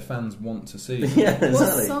duet the fans want to see. Yeah, exactly.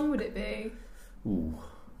 What song would it be? Ooh,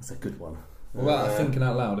 that's a good one. What about Thinking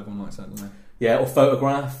Out Loud? Everyone likes that, doesn't they? Yeah, or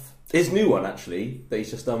Photograph. His new one, actually, that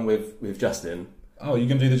he's just done with Justin. Oh, you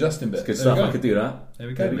can do the Justin bit. It's good stuff. I could do that. There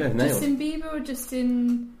we go. Justin Bieber or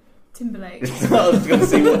Justin Timberlake? I was going to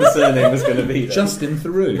see what the surname was going to be. Then. Justin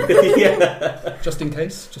Theroux. Yeah. Just in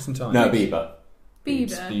case? Just in time? No, Bieber.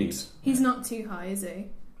 Bieber? He's not too high, is he?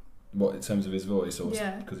 What, in terms of his voice? Or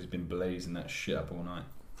yeah. Because he's been blazing that shit up all night.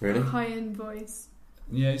 Really? A high-end voice.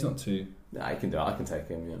 Yeah, he's not too... Nah, I can do it. I can take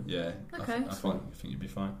him, Yeah. Okay, I think you'd be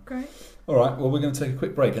fine. Great. All right, well, we're going to take a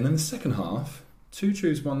quick break. And then the second half, 2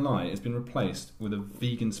 Truths, 1 Lie has been replaced with a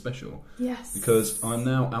vegan special. Yes. Because I'm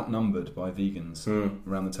now outnumbered by vegans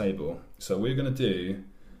around the table. So we're going to do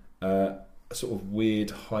a sort of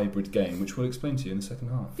weird hybrid game, which we'll explain to you in the second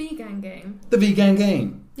half. Vegan game. The vegan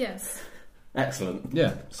game. Yes. Excellent.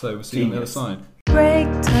 Yeah, so we'll see you on the other side. Break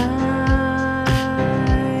time.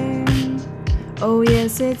 Oh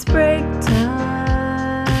yes, it's break time.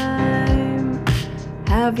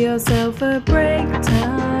 Have yourself a break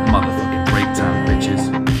time. Motherfucking break time,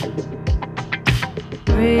 bitches.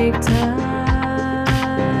 Break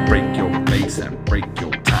time. Break your face and break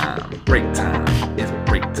your time. Break time is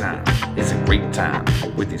break time. It's a great time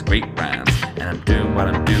with these great rhymes. And I'm doing what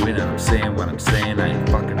I'm doing and I'm saying what I'm saying. I ain't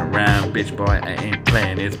fucking around, bitch boy, I ain't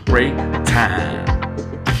playing. It's break time,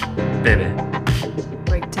 baby.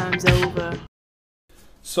 Break time's over.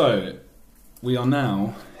 So, we are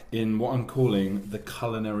now in what I'm calling the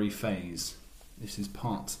culinary phase. This is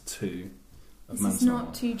part 2 of This is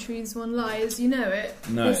not 2 Truths, 1 Lie as you know it.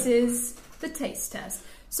 No. This is the taste test.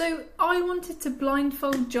 So I wanted to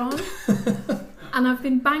blindfold John and I've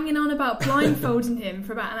been banging on about blindfolding him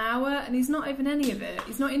for about an hour and he's not even any of it.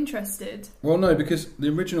 He's not interested. Well, no, because the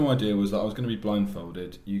original idea was that I was going to be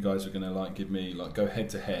blindfolded. You guys were going to give me go head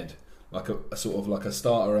to head, like a sort of like a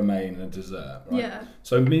starter, a main, and a dessert. Right? Yeah.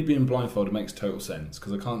 So me being blindfolded makes total sense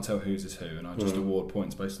because I can't tell whose is who, and I just award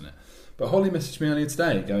points based on it. But Holly messaged me earlier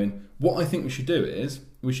today, going, "What I think we should do is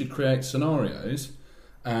we should create scenarios."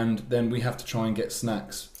 And then we have to try and get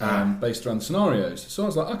snacks based around the scenarios. So I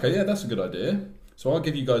was like, okay, yeah, that's a good idea. So I'll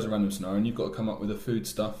give you guys a random scenario and you've got to come up with a food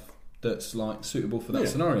stuff that's suitable for that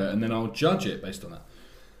scenario. And then I'll judge it based on that.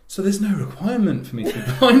 So there's no requirement for me to be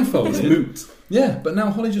blindfolded. It's moot. Yeah, but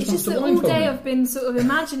now Holly just wants to blindfold all day me. I've been sort of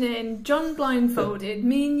imagining John blindfolded,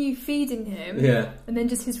 me and you feeding him, and then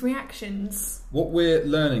just his reactions. What we're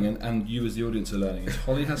learning, and you as the audience are learning, is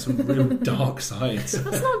Holly has some real dark sides.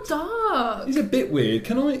 That's not dark. He's a bit weird.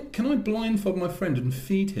 Can I blindfold my friend and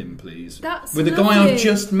feed him, please? That's with a guy lovely. I've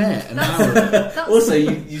just met an hour ago. Also,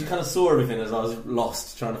 you kind of saw everything as I was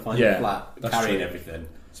lost trying to find the flat, carrying true. everything.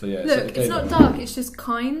 So yeah, Look, it's not dark, it's just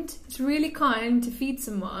kind. It's really kind to feed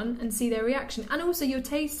someone and see their reaction. And also your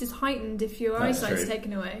taste is heightened if your eyesight's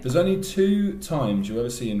taken away. There's only 2 times you ever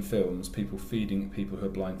see in films people feeding people who are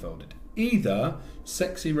blindfolded. Either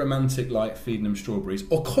sexy romantic like feeding them strawberries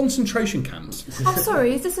or concentration camps. Oh,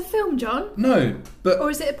 sorry, is this a film, John? No, but... Or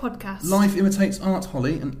is it a podcast? Life imitates art,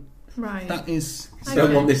 Holly, and right. that is... You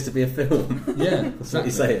don't want this to be a film. Yeah, that's what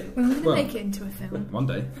you're saying. Well, I'm going to make it into a film. One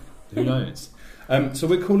day. Who knows? So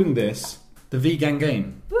we're calling this the vegan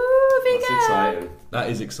game. Woo, vegan! That's exciting. That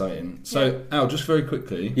is exciting. So, Al, just very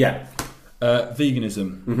quickly. Yeah.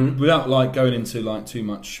 Veganism. Without going into too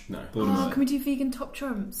much. No. Oh, can we do vegan top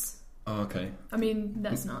trumps? Oh, okay. I mean,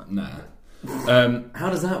 that's not. Nah. How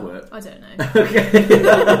does that work? I don't know. Okay.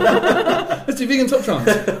 Let's do vegan top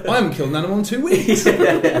trumps. I haven't killed an animal in 2 weeks.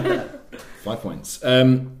 5 points.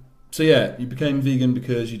 So yeah, you became vegan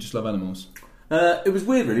because you just love animals. It was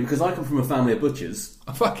weird, really, because I come from a family of butchers.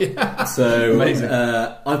 Oh, fuck yeah. So amazing.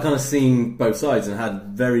 I've kind of seen both sides and had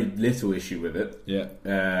very little issue with it.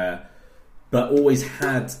 Yeah. But always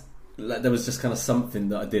had... there was just kind of something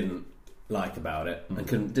that I didn't like about it and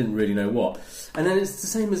didn't really know what. And then it's the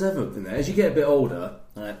same as ever in there. As you get a bit older,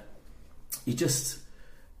 you just...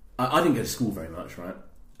 I didn't go to school very much, right?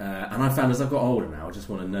 And I found as I've got older now, I just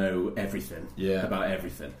want to know everything about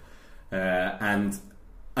everything. And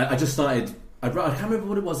I just started... I can't remember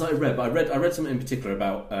what it was that I read, but I read something in particular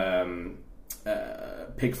about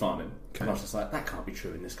pig farming. Okay. And I was just like, that can't be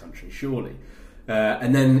true in this country, surely.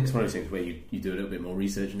 And then it's one of those things where you do a little bit more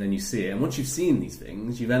research and then you see it. And once you've seen these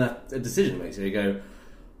things, you then have a decision to make. So you go,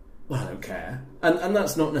 well, I don't care. And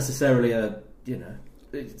that's not necessarily you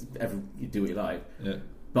do what you like. Yeah.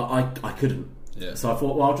 But I couldn't. Yeah. So I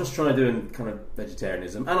thought, well, I'll just try doing kind of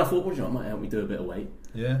vegetarianism. And I thought, well, it might help me do a bit of weight.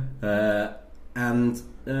 Yeah.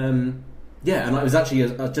 Yeah, and I was actually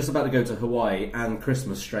just about to go to Hawaii and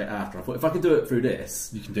Christmas straight after. I thought, if I can do it through this...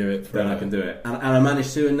 You can do it forever. Then I can do it. And I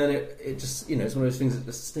managed to, and then it just, it's one of those things that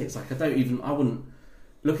just sticks. Like, I wouldn't...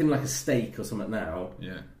 Looking like a steak or something now...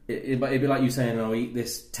 Yeah. It'd be like you saying, "I'll eat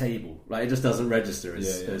this table." Like, it just doesn't register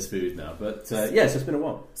as food now. But so it's been a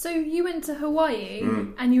while. So you went to Hawaii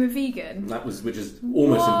and you were vegan. Which is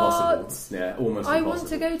almost impossible. Yeah, almost. I impossible. want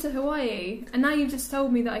to go to Hawaii, and now you've just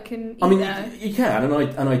told me that I can eat there. You can,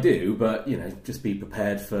 and I do, but just be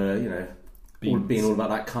prepared for being all about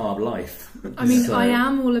that carb life. I mean, I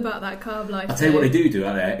am all about that carb life. I'll tell you what they do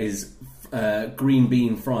out there is green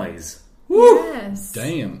bean fries. Woo! Yes.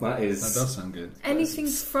 Damn. That does sound good. Anything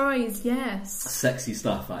fries, yes. Sexy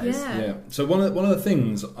stuff, that is. Yeah. So one of the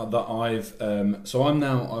things that I've so I'm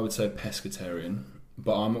now, I would say, pescatarian,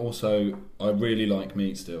 but I really like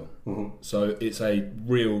meat still. Mm-hmm. So it's a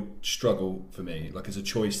real struggle for me. Like, it's a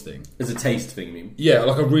choice thing. It's a taste thing, you mean? Yeah,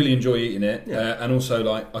 like I really enjoy eating it, Yeah. and also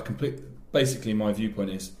like basically my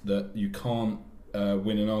viewpoint is that you can't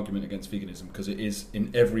win an argument against veganism because it is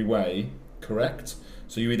in every way correct.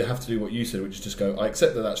 So you either have to do what you said, which is just go, I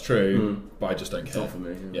accept that that's true, but I just don't care. It's not for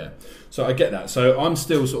me. Yeah. So I get that. So I'm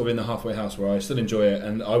still sort of in the halfway house where I still enjoy it,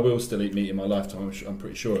 and I will still eat meat in my lifetime. I'm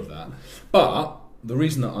pretty sure of that. But the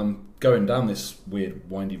reason that I'm going down this weird,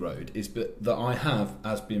 windy road is that I have,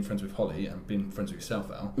 as being friends with Holly and being friends with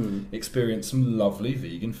yourself, Al, experienced some lovely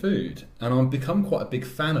vegan food. And I've become quite a big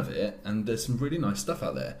fan of it, and there's some really nice stuff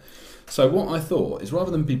out there. So what I thought is,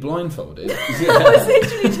 rather than be blindfolded... I was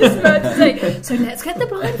literally just about to say, so let's get the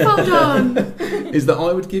blindfold on. is that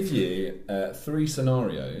I would give you 3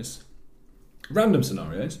 scenarios, random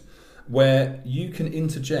scenarios, where you can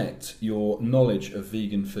interject your knowledge of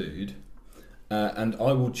vegan food, and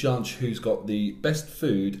I will judge who's got the best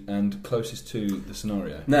food and closest to the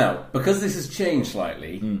scenario. Now, because this has changed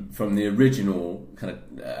slightly from the original kind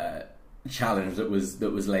of challenge that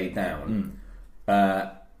was laid down,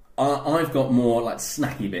 I've got more like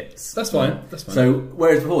snacky bits. That's fine. That's fine. So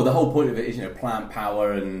whereas before the whole point of it is plant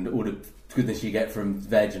power and all the goodness you get from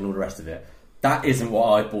veg and all the rest of it. That isn't what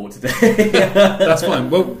I bought today. That's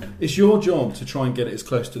fine. Well, it's your job to try and get it as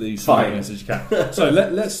close to these scenarios as you can. So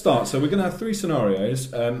let's start. So we're going to have 3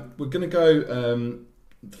 scenarios. We're going to go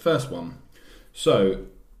the first one. So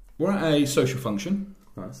we're at a social function,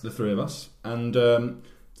 Nice. the 3 of us, and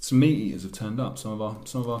some meat eaters have turned up. Some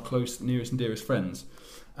of our close, nearest and dearest friends.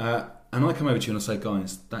 And I come over to you and I say,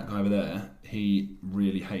 guys, that guy over there, he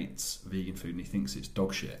really hates vegan food and he thinks it's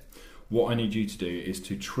dog shit. What I need you to do is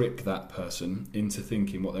to trick that person into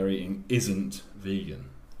thinking what they're eating isn't vegan.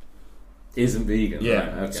 Isn't vegan? Yeah.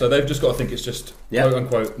 Right, okay. So they've just got to think it's just quote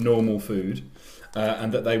unquote normal food,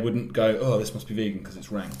 and that they wouldn't go, oh, this must be vegan because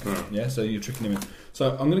it's rank. Yeah. So you're tricking them in.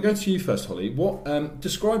 So I'm going to go to you first, Holly. What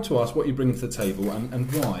describe to us what you bring to the table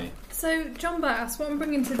and why. So, John Bass, what I'm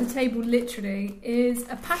bringing to the table literally is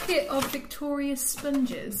a packet of Victoria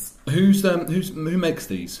sponges. Who makes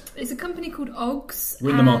these? It's a company called Oggs. We're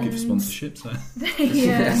in the market for sponsorship, so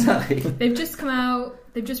They've just come out.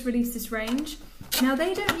 They've just released this range. Now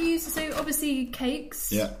they don't use obviously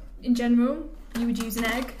cakes. Yeah. In general, you would use an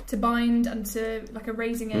egg to bind and to like a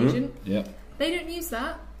raising agent. Yeah. They don't use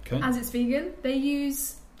that as it's vegan. They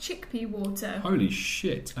use chickpea water. Holy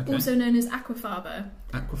shit. Okay. Also known as aquafaba.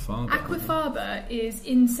 Aquafaba is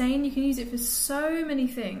insane. You can use it for so many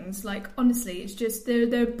things. Like, honestly, it's just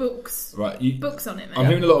there are books. Right, books on it, man. I'm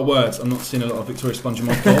hearing a lot of words. I'm not seeing a lot of Victoria Sponge in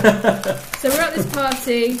my top. So we're at this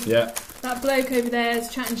party. Yeah. That bloke over there is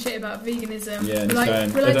chatting shit about veganism. Yeah, and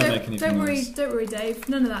saying, don't worry, Dave.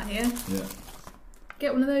 None of that here. Yeah.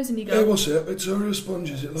 Get one of those and you go. Hey, what's it? Victoria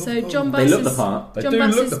Sponges. So John Bass they look the part. They do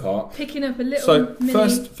look the part. Picking up a little. So mini...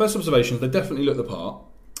 first observations, they definitely look the part.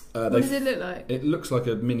 What does it look like? It looks like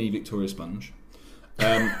a mini Victoria Sponge,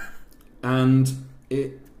 and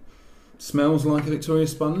it smells like a Victoria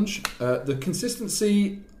Sponge. The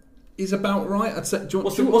consistency is about right. I'd say.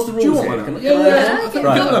 What's the rules here? You can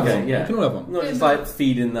all have one. Not just like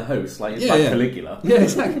feeding the host, like it's like Caligula. Yeah,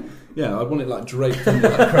 exactly. Yeah, I want it like draped under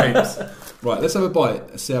like crepes. Right, let's have a bite.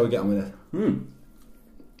 Let's see how we get on with it.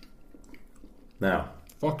 Now,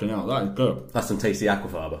 fucking hell, that is good. That's some tasty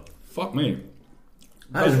aquafaba. Fuck me.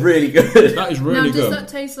 That is really good. That is really good. Now, does that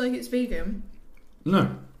taste like it's vegan? No.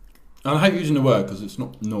 And I hate using the word because it's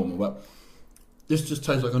not normal, but this just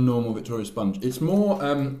tastes like a normal Victoria Sponge. It's more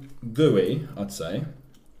gooey, I'd say.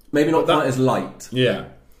 Maybe not quite as light. Yeah.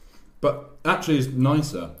 But actually it's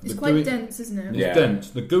nicer. It's quite dense, isn't it? It's dense.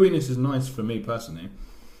 The gooiness is nice for me personally.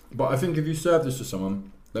 But I think if you serve this to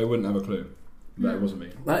someone, they wouldn't have a clue that it wasn't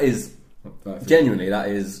me. That is, genuinely, that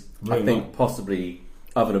is, really I think, possibly,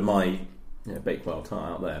 other than my Bakewell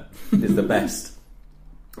tart out there, is the best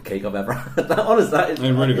cake I've ever had. Honestly, that is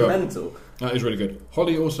really good. mental. That is really good.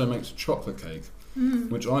 Holly also makes a chocolate cake,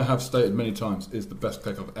 which I have stated many times is the best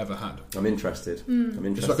cake I've ever had. I'm interested. I'm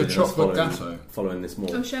interested. It's like a chocolate gatto. Following this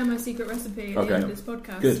more. I'll share my secret recipe at the end of this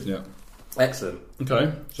podcast. Good. Yeah. Excellent.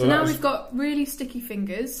 Okay. So now we've got really sticky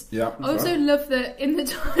fingers. Yeah. I also love that in the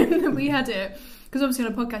time that we had it, because obviously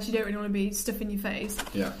on a podcast you don't really want to be stuffing your face.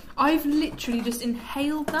 Yeah. I've literally just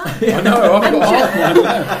inhaled that. I know. I've got half one.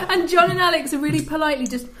 And John and Alex have really politely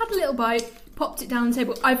just had a little bite, popped it down the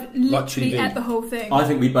table. I've literally ate the whole thing. I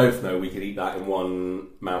think we both know we could eat that in one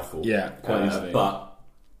mouthful. Yeah, quite easily. But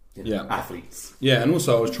athletes. Yeah, and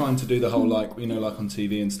also I was trying to do the whole like on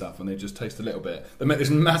TV and stuff, and they just taste a little bit. They make this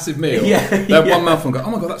massive meal. They have one mouthful and go,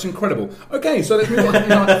 "Oh my god, that's incredible." Okay, so let's move on.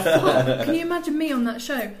 Can you imagine me on that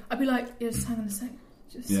show? I'd be like, "Yeah, just hang on a sec.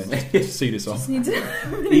 Just see this off.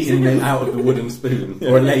 Eating them out of the wooden spoon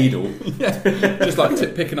or a ladle. Just like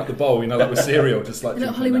picking up the bowl, like with cereal, just like.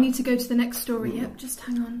 Look, Holly, we need to go to the next story. Yep, just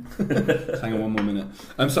hang on. Hang on one more minute.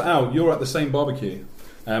 So Al, you're at the same barbecue.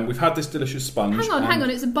 We've had this delicious sponge. Hang on,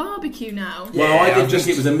 it's a barbecue now. Well, I didn't think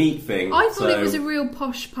it was a meat thing. I thought it was a real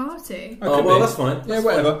posh party. Oh, well, that's fine. Yeah,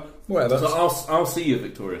 whatever. So I'll see you at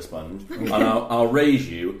Victoria Sponge, and I'll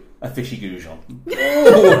raise you a fishy goujon.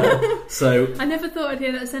 So I never thought I'd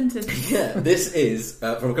hear that sentence. Yeah, this is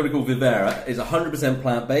from a company called Vivera. It's 100%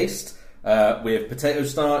 plant-based with potato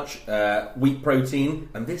starch, wheat protein,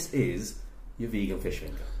 and this is your vegan fish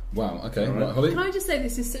finger. Wow, okay. Right, Holly? Can I just say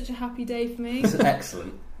this is such a happy day for me? This is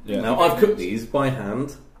excellent. Now, I've cooked these by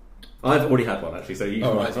hand. I've already had one, actually, so you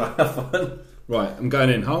might as well have one. Right, I'm going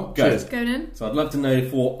in. Hull? Cheers. Going in. So I'd love to know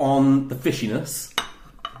if we're on the fishiness.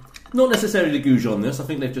 Not necessarily the goujonness. I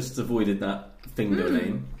think they've just avoided that finger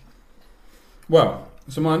name. Well,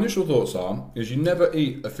 so my initial thoughts is you never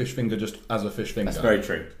eat a fish finger just as a fish finger. That's very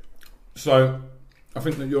true. So I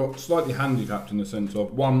think that you're slightly handicapped in the sense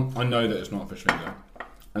of, one, I know that it's not a fish finger,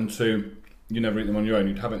 and two, you never eat them on your own,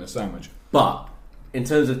 you'd have it in a sandwich. But in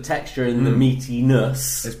terms of texture and the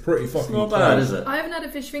meatiness, it's pretty fucking not bad, is it? I haven't had a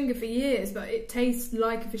fish finger for years, but it tastes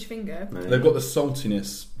like a fish finger. No. They've got the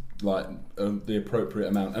saltiness, like the appropriate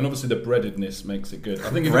amount, and obviously the breadedness makes it good. I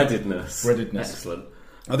think breadedness, excellent.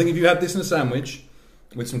 I think if you had this in a sandwich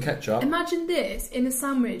with some ketchup, imagine this in a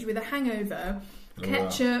sandwich with a hangover,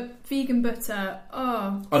 ketchup, vegan butter.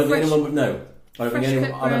 Oh, I don't think anyone would know. I don't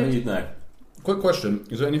think you'd know. Quick question: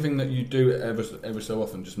 is there anything that you do ever so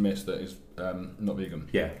often just miss that is not vegan?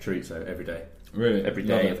 Yeah, chorizo every day. Really? Every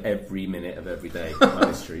day of every minute of every day. I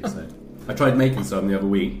miss chorizo. I tried making some the other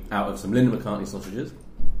week out of some Linda McCartney sausages,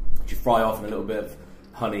 which you fry off in a little bit of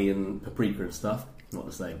honey and paprika and stuff. Not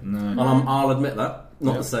the same. No. I'll admit that.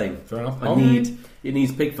 Not the same. Fair enough. It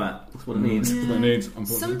needs pig fat. That's what it needs. That's what it needs,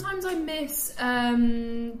 unfortunately. Sometimes I miss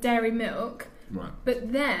dairy milk. Right.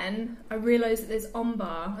 But then I realise that there's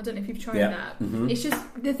Ombar. I don't know if you've tried that. Mm-hmm. It's just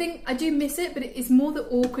the thing. I do miss it, but it's more the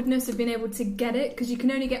awkwardness of being able to get it because you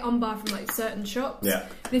can only get Ombar from like certain shops. Yeah.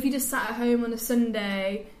 But if you just sat at home on a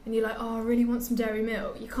Sunday and you're like, oh, I really want some dairy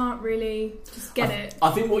milk, you can't really just get it.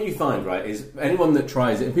 I think what you find, right, is anyone that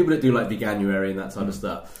tries it, and people that do like Veganuary and that type of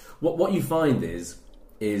stuff, what you find is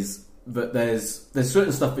that there's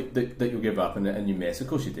certain stuff that you'll give up and you miss. Of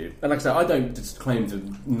course you do. And like I said, I don't just claim to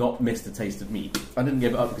not miss the taste of meat. I didn't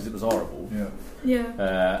give it up because it was horrible.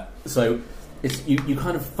 Yeah. So it's you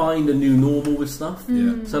kind of find a new normal with stuff.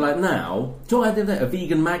 Yeah. So like now, do you know what I did there? A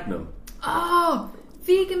vegan Magnum. Oh,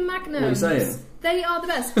 vegan Magnums. What are you saying? They are the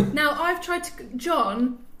best. Now I've tried to.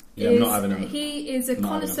 John. I'm not having them. He is a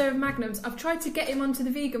connoisseur of Magnums. I've tried to get him onto the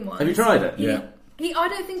vegan ones. Have you tried it? Yeah. I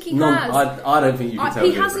don't think he has. I don't think you can tell.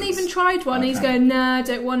 He hasn't even tried one. Okay. He's going, nah, I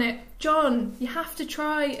don't want it. John, you have to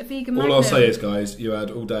try a vegan Magnum. All I'll say is, guys, you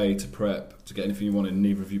had all day to prep to get anything you wanted, and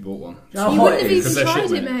neither of you bought one. You wouldn't have even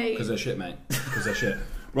tried it, mate. Because they're shit, mate. Because they're shit.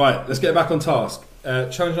 Right, let's get back on task.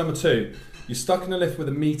 Challenge number 2. You're stuck in a lift with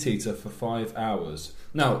a meat eater for 5 hours.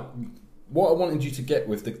 Now, what I wanted you to get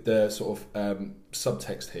with the sort of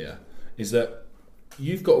subtext here is that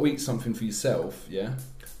you've got to eat something for yourself, yeah?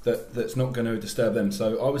 That's not going to disturb them.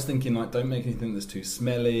 So I was thinking, like, don't make anything that's too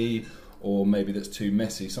smelly or maybe that's too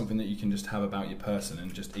messy. Something that you can just have about your person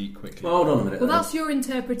and just eat quickly. Well, hold on a minute. Well, that's your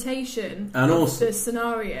interpretation of the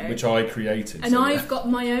scenario, which I created. And so, I've got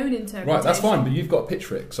my own interpretation. Right, that's fine. But you've got to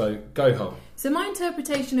picture it. So go, Hull. So my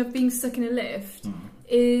interpretation of being stuck in a lift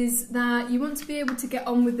is that you want to be able to get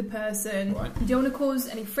on with the person. Right. You don't want to cause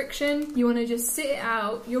any friction. You want to just sit it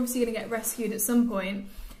out. You're obviously going to get rescued at some point.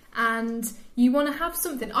 And you want to have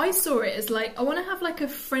something. I saw it as like, I want to have like a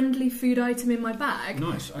friendly food item in my bag.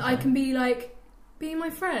 Nice. Okay. I can be like, be my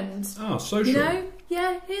friend. Oh, social. You know?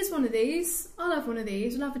 Yeah, here's one of these. I'll have one of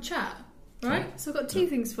these. We'll have a chat. Right? Okay. So I've got 2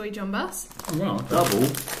 things for you, John Bass. Oh, wow. Double.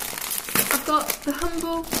 I've got the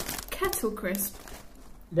Humble Kettle Crisp.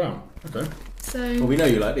 Wow. Okay. So. Well, we know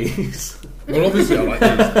you like these. Well, obviously I like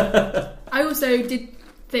these. I also did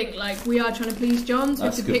think like we are trying to please John, so we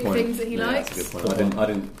have to pick things that he likes. That's a good point. I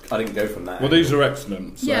didn't go from that. Well, these are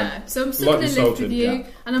excellent. So yeah, so I'm stuck in a lift with you,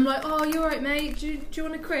 and I'm like, oh, you alright, mate? Do you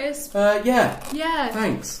want a crisp? Yeah. Yeah.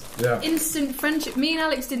 Thanks. Yeah. Instant friendship. Me and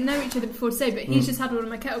Alex didn't know each other before today, but he's just had one of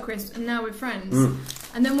my kettle crisps, and now we're friends.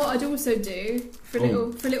 And then what I'd also do for a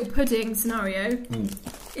little pudding scenario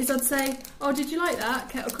is I'd say, oh, did you like that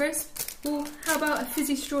kettle crisp? Well, how about a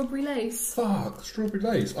fizzy strawberry lace? Fuck, strawberry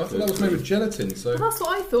lace. I thought that was made with gelatin, so... Well, that's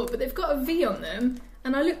what I thought, but they've got a V on them,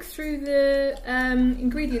 and I looked through the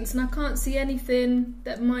ingredients and I can't see anything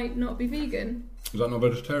that might not be vegan. Is that not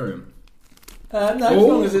vegetarian? No, as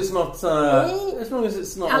long as it's not. As long as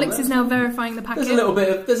it's not. Alex is now verifying the packet. There's a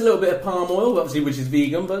little bit of palm oil, obviously, which is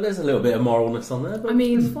vegan, but there's a little bit of moralness on there. But I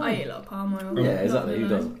mean, I eat a lot of palm oil. yeah, exactly. Who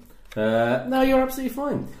doesn't? No, you're absolutely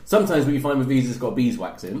fine. Sometimes what you find with these has got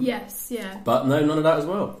beeswax in. Yes, yeah. But no, none of that as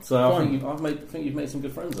well. So Fine. I think you've made some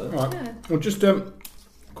good friends there. All right. Yeah. Well, just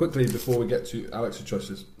quickly before we get to Alex's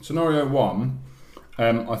choices, scenario 1.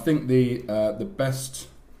 I think the best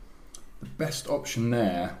option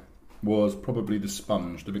there was probably the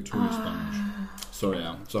sponge, the Victoria sponge. Sorry,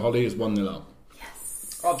 Al. So Holly is 1-0 up.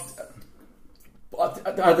 Yes.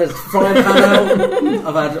 There's frying pan out.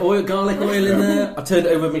 I've had garlic oil in there. I turned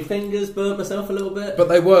it over with my fingers, burnt myself a little bit. But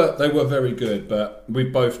they were very good. But we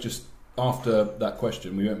both just, after that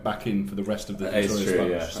question, we went back in for the rest of the Victoria sponge.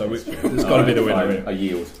 Yeah, so it's got to be the winner. I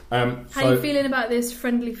yield. How are you feeling about this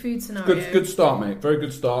friendly food scenario? Good start, mate. Very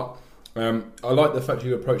good start. I like the fact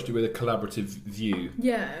you approached it with a collaborative view.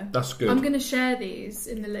 Yeah. That's good. I'm going to share these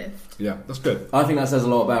in the lift. Yeah, that's good. I think that says a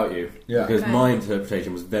lot about you. Yeah. Because Okay. my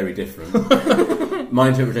interpretation was very different. My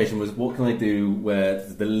interpretation was, what can I do where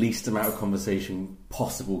the least amount of conversation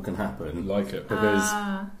possible can happen? Like it. Because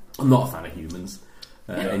I'm not a fan of humans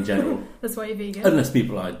in general. That's why you're vegan. Unless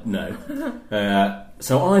people I know.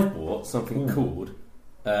 So I've bought something called...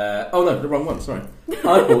 oh no, the wrong one, sorry.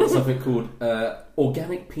 I bought something called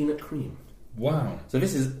organic peanut cream. Wow. So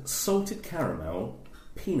this is salted caramel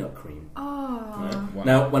peanut cream. Oh. Right? Wow.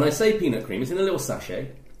 Now, when I say peanut cream, it's in a little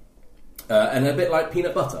sachet, and a bit like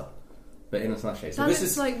peanut butter, but in a sachet. So That this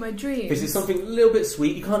looks is like my dream. this is something a little bit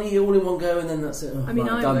sweet. You can't eat it all in one go, and then that's it. Oh, I mean,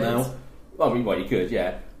 right, I done would. now. Well, you could,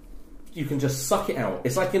 yeah. You can just suck it out.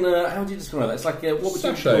 It's like in a... How do you describe that? It's like a... What would you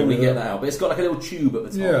Sachet, normally yeah. get that out? But it's got like a little tube at the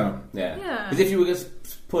top. Yeah. Yeah. Because if you were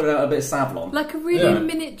just put out a bit of Savlon... Like a really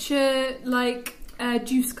miniature,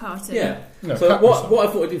 juice carton. Yeah. No, So cat what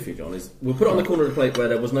I thought I'd do for you, John, is we'll put it on the corner of the plate where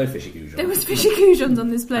there was no fishy goujon. There was fishy goujons on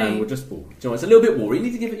this And plate. we'll just... Oh, John, it's a little bit watery. You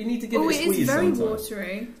need to give it Oh, a it squeeze is very sometime.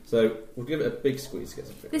 watery. So we'll give it a big squeeze to get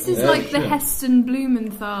some thick. This is Yeah, like the shit. Heston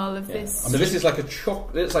Blumenthal of this. So this is like a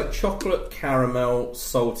it's like chocolate caramel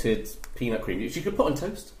salted peanut cream, which you could put on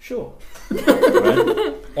toast, sure.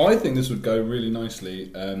 Right? I think this would go really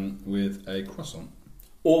nicely with a croissant.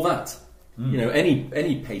 Or that. You know,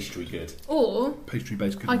 any pastry good. Or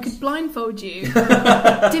Pastry-based cookies. I could blindfold you,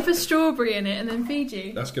 dip a strawberry in it, and then feed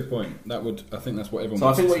you. That's a good point. I think that's what everyone So I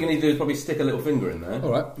wants think to what you see. need to do is probably stick a little finger in there.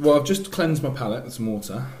 Alright, well I've just cleansed my palate with some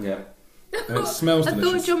water. Yeah. And it smells I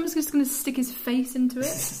delicious. thought John was just going to stick his face into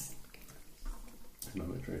it.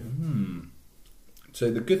 Moment of truth. So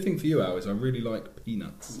the good thing for you, Al, is I really like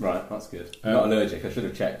peanuts. Right, that's good. Not allergic. I should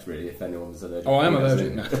have checked really if anyone was allergic. Oh, I am to allergic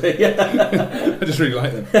peanuts. now. Yeah. I just really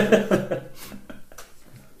like them.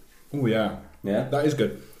 Oh yeah. Yeah. That is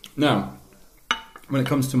good. Now, when it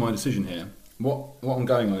comes to my decision here, what I'm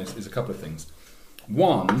going on is a couple of things.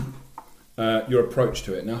 One, your approach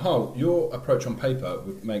to it. Now, Hull, your approach on paper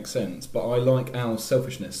would make sense, but I like Al's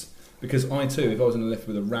selfishness. Because I too, if I was in a lift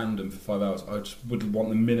with a random for 5 hours, I just would want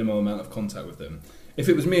the minimal amount of contact with them. If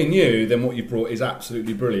it was me and you, then what you brought is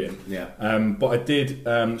absolutely brilliant. Yeah. But I did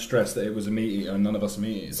stress that it was a meat eater and none of us are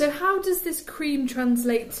meat eaters. So how does this cream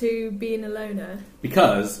translate to being a loner?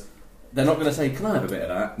 Because they're not going to say, "Can I have a bit of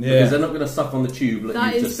that?" Yeah. Because they're not going to suck on the tube that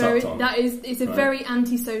That you've is just very. sucked on. It's a Right. very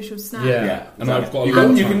antisocial snack. Yeah. And I've got a you lot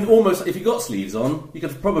can, of you time. can almost, if you've got sleeves on, you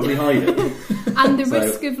could probably hide it. And the So-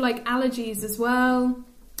 risk of allergies as well.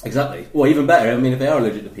 Exactly. Well, even better. I mean, if they are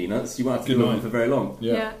allergic to peanuts, you won't have to Good do them night. for very long.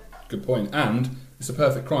 Yeah. Good point. And it's a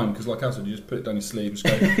perfect crime because, like I said, you just put it down your sleeve and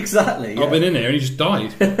just go. Exactly. I've been in here and he just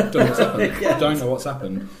died. Don't know what's happened. Yeah. Don't know what's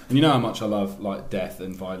happened. And you know how much I love death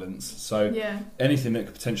and violence. So Yeah. anything that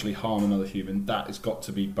could potentially harm another human, that has got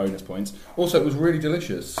to be bonus points. Also, it was really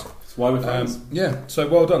delicious. That's why we're friends. Yeah. So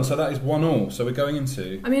well done. So that is 1-1. So we're going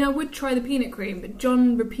into. I mean, I would try the peanut cream, but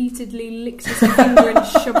John repeatedly licked his finger and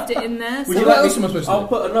shoved it in there. Would So you what like else me am I supposed to I'll do?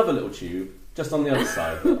 put another little tube just on the other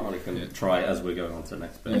side that Arnie can try as we're going on to the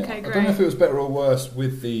next bit. Okay, I great. don't know if it was better or worse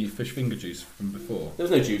with the fish finger juice from before. There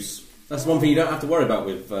was no juice. That's one thing you don't have to worry about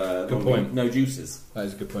with point. no juices. That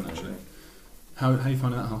is a good point, actually. How you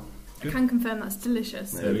find out, Hal? I can confirm that's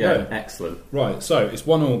delicious. There we go. go. Excellent. Right. So it's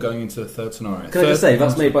 1-1 going into the third scenario. Can I just say,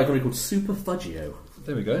 that's made by a company called Super Fudgio.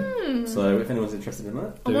 There we go. So if anyone's interested in that, I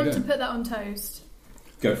There we want go. to put that on toast.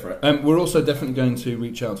 go for it. We're also definitely going to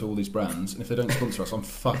reach out to all these brands, and if they don't sponsor us, I'm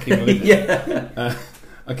fucking livid. Yeah.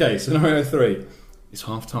 Okay, scenario 3. It's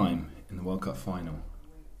half time in the World Cup final.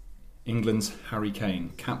 England's Harry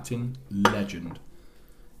Kane, captain, legend,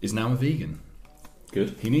 is now a vegan.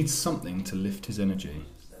 Good. He needs something to lift his energy.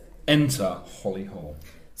 Enter Holly Hall.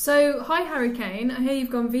 So, hi Harry Kane, I hear you've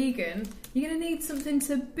gone vegan. You're going to need something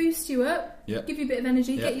to boost you up, give you a bit of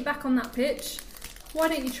energy, get you back on that pitch. Why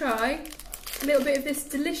don't you try a little bit of this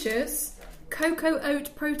delicious cocoa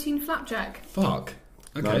oat protein flapjack? Fuck.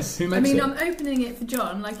 Okay, nice. Who makes it? I'm opening it for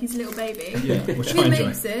John like he's a little baby. Yeah, we'll Who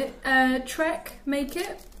makes it? Trek make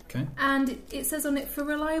it. Okay. And it says on it, for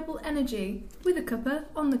reliable energy, with a cuppa,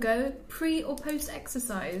 on the go, pre or post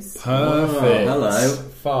exercise. Perfect. Oh, hello.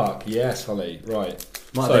 Fuck, yes, Holly. Right.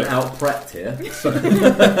 Might have been out prepped here.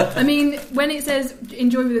 I mean, when it says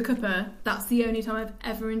enjoy with a cuppa, that's the only time I've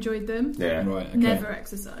ever enjoyed them. Yeah. Right, okay. Never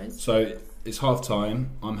exercised. So it's half time.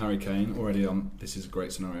 I'm Harry Kane. Already, this is a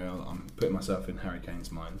great scenario. I'm putting myself in Harry Kane's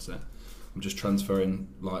mindset. I'm just transferring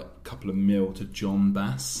like a couple of mil to John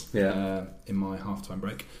Bass in my half-time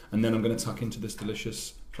break. And then I'm going to tuck into this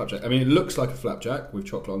delicious flapjack. I mean, it looks like a flapjack with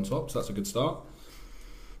chocolate on top, so that's a good start.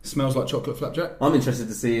 Smells like chocolate flapjack. I'm interested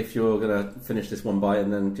to see if you're going to finish this one bite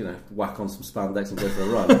and then, whack on some spandex and go for a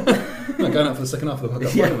run. No, going out for the second half of the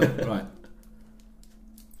podcast. Right.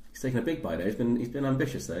 He's taking a big bite there. He's been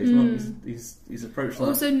ambitious there. He's approached that.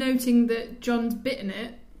 Also noting that John's bitten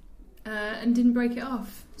it and didn't break it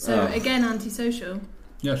off. So again, antisocial.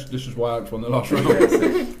 Yes, this is why Alex won the last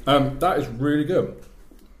round. That is really good.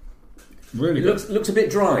 Really good. Looks a bit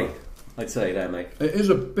dry, I'd say there, mate. It is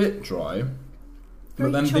a bit dry.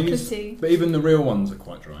 Very but then chocolatey. but even the real ones are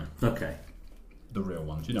quite dry. Okay. The real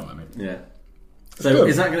ones, you know what I mean? Yeah. So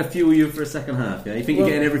is that going to fuel you for a second half? Yeah. You think you're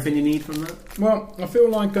getting everything you need from that? Well, I feel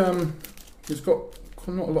like it's got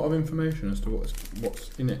not a lot of information as to what's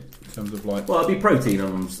in it in terms of like. Well, it'd be protein,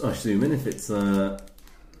 I'm assuming, if it's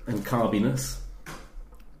and carbiness.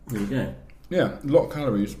 There you go. Yeah, a lot of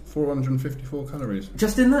calories. 454 calories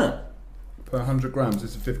just in that per 100 grams.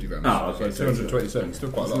 This is 50 grams. Oh, okay. So 227.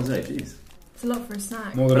 Still quite a lot. Jeez. It's a lot for a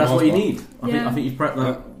snack. More than but that's what you need. Yeah. I think you've prepped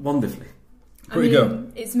that wonderfully. Pretty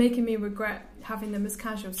good. It's making me regret having them as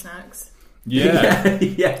casual snacks. Yeah.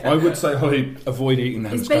 Yeah. I would say, Holly, avoid eating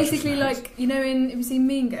them. It's basically like, have you seen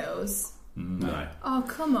Mean Girls? No. Oh,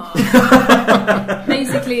 come on.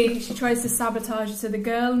 Basically, she tries to sabotage it to the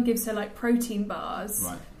girl and gives her like protein bars,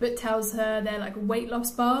 but tells her they're like a weight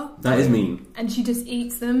loss bar. That is mean. And she just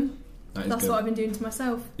eats them. That's good. what I've been doing to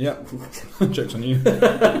myself. Yeah. Joke's on you.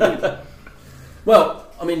 Well,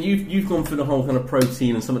 I mean, you've gone for the whole kind of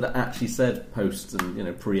protein and something that actually said post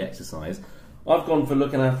and pre-exercise. I've gone for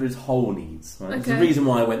looking after his whole needs. Right? There's a reason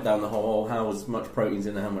why I went down the whole how much protein's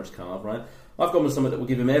in and how much carb. Right? I've gone with something that will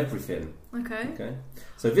give him everything. Okay.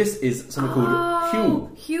 So this is something called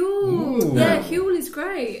Huel. Huel. Ooh. Yeah, Huel is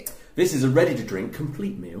great. This is a ready-to-drink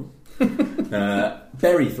complete meal,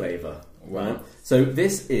 berry flavour. Wow. Right? So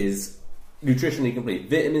this is nutritionally complete.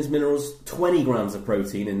 Vitamins, minerals, 20 grams of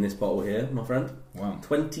protein in this bottle here, my friend. Wow.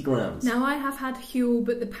 20 grams. Now, I have had Huel,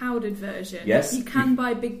 but the powdered version. Yes. You can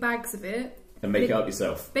buy big bags of it. And make it up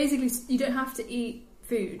yourself. Basically, you don't have to eat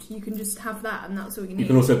food. You can just have that, and that's all you need. You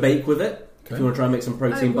can also bake with it. If you want to try and make some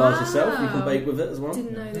protein bars yourself, you can bake with it as well.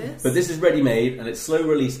 Didn't know this. But this is ready-made, and it's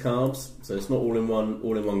slow-release carbs, so it's not all in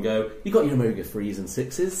one go. You've got your omega-3s and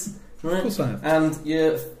 6s, right? Of course I have. And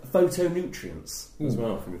your phytonutrients as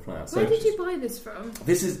well from your plants. Where did you buy this from?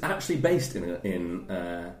 This is actually based in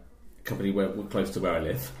a company we're close to where I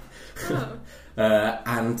live. Oh.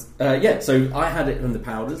 So I had it in the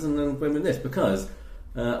powders and then went with this because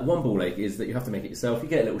one ball ache is that you have to make it yourself. You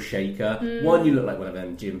get a little shaker. One, you look like one of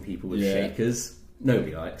them gym people with shakers.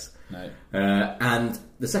 Nobody likes. No. And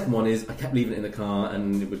the second one is I kept leaving it in the car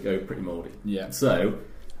and it would go pretty mouldy. Yeah. So,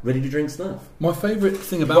 ready to drink stuff. My favourite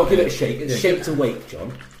thing about give it a shake. It's shake to wake,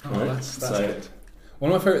 John. Oh, right? that's good.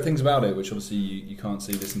 One of my favourite things about it, which obviously you can't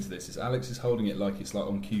see listening to this, is Alex is holding it like it's like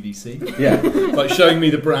on QVC. Yeah. Like showing me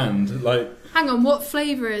the brand. Like, hang on, what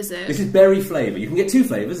flavour is it? This is berry flavour. You can get two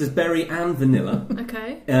flavours. There's berry and vanilla.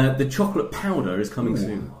 Okay. The chocolate powder is coming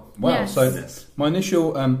soon. Wow. Yes. So my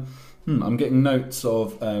initial... I'm getting notes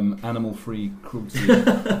of animal-free cruelty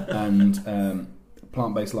and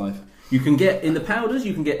plant-based life. You can get, in the powders,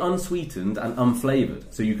 you can get unsweetened and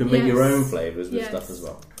unflavoured. So you can make your own flavours with stuff as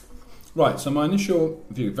well. Right, so my initial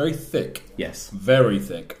view, very thick. Yes. Very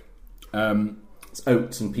thick. It's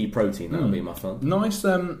oats and pea protein, that'll be my fun. Nice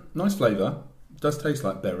flavour. Does taste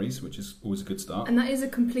like berries, which is always a good start. And that is a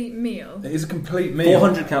complete meal. It is a complete meal.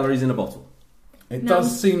 400 calories in a bottle. It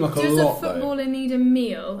does seem like a lot, Does though. a footballer need a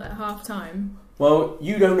meal at half time? Well,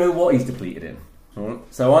 you don't know what he's depleted in. Right?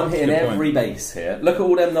 So I'm hitting every base here. Look at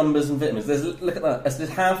all them numbers and vitamins. Look at that. There's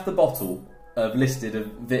half the bottle of listed of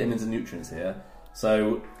vitamins and nutrients here.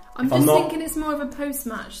 So I'm just thinking it's more of a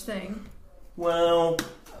post-match thing. Well,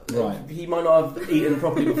 right. He might not have eaten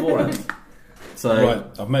properly beforehand. So right,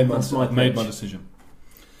 I've made my decision.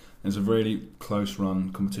 There's a really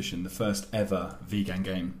close-run competition, the first ever vegan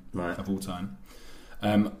game of all time.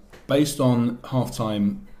 Based on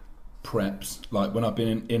half-time preps, like when I've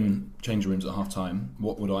been in changing rooms at half-time,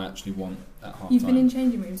 what would I actually want at half-time? You've been in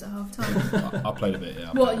changing rooms at half-time? I played a bit,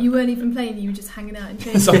 yeah. What, you weren't even playing, you were just hanging out in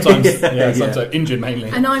changing rooms? Sometimes injured mainly.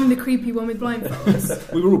 And I'm the creepy one with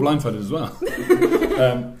blindfolds. We were all blindfolded as well.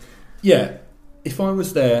 If I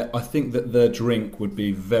was there, I think that the drink would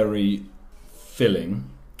be very filling,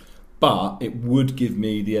 but it would give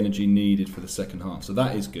me the energy needed for the second half, so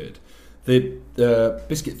that is good. The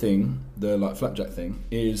biscuit thing, the like flapjack thing,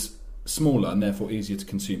 is smaller and therefore easier to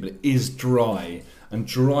consume, but it is dry, and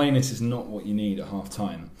dryness is not what you need at half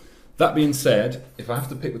time. That being said, if I have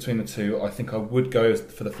to pick between the two, I think I would go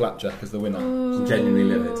for the flapjack as the winner. I'm genuinely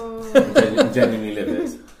livid. I'm genuinely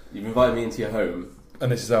livid. You've invited me into your home,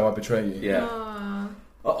 and this is how I betray you. Yeah.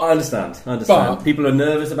 I understand. But people are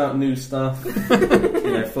nervous about new stuff.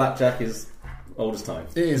 Flapjack is old as time.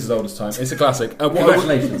 It is as old as time. It's a classic.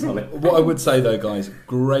 Congratulations, Holly. What I would say though, guys,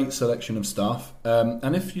 great selection of stuff.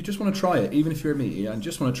 And if you just want to try it, even if you're a meat eater and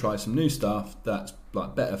just want to try some new stuff that's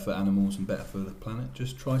like better for animals and better for the planet,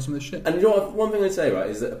 just try some of the shit. And you know what, one thing I'd say, right,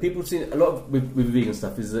 is that people have seen a lot of with vegan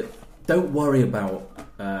stuff is that don't worry about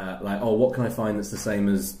what can I find that's the same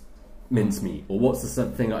as mincemeat, or what's the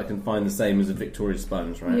thing I can find the same as a Victoria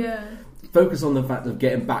sponge, right? Yeah. Focus on the fact of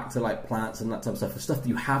getting back to like plants and that type of stuff, the stuff that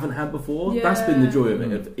you haven't had before. Yeah. That's been the joy of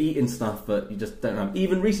it, of eating stuff that you just don't have.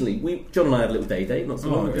 Even recently, John and I had a little day date not so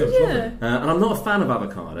long ago. Yeah. And I'm not a fan of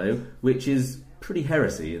avocado, which is pretty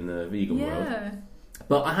heresy in the vegan world.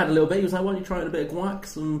 But I had a little bit. He was like, "Why don't you try it? A bit of guac,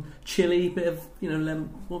 some chili, bit of lemon.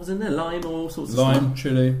 What was in there? Lime, all sorts of stuff. Lime,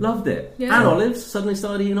 chili. Loved it. Yeah. And olives. Suddenly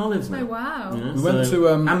started eating olives now. Oh wow! Yeah, we went to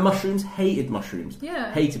and mushrooms. Hated mushrooms.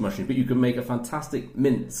 Yeah. Hated mushrooms. But you can make a fantastic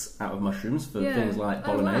mince out of mushrooms for things like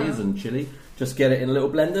bolognese and chili. Just get it in a little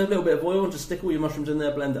blender, a little bit of oil, and just stick all your mushrooms in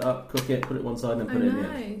there, blend it up, cook it, put it one side, and then put it in the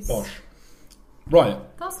end. Bosh. Right.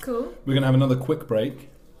 That's cool. We're going to have another quick break.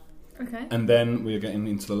 Okay. And then we're getting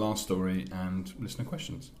into the last story and listener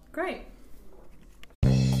questions. Great.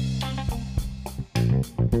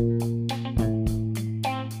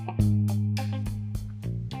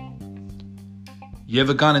 You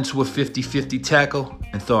ever gone into a 50-50 tackle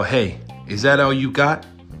and thought, hey, is that all you got?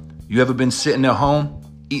 You ever been sitting at home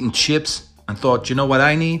eating chips and thought, you know what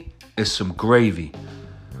I need? Is some gravy.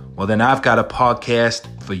 Well, then I've got a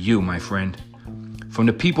podcast for you, my friend. From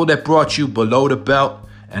the people that brought you Below the Belt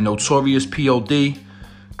and Notorious P.O.D.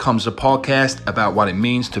 comes a podcast about what it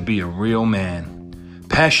means to be a real man.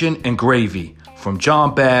 Passion and Gravy from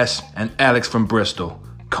John Bass and Alex from Bristol.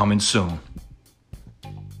 Coming soon.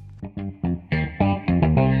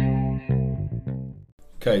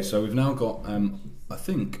 Okay, so we've now got, I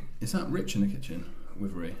think, is that Rich in the kitchen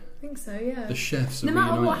with Ree? I think so, yeah. The chefs are No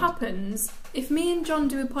matter reunited. what happens, if me and John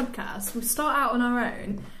do a podcast, we'll start out on our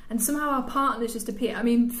own and somehow our partners just appear. I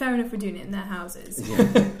mean, fair enough, we're doing it in their houses.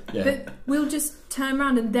 Yeah. But we'll just turn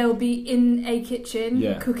around and they'll be in a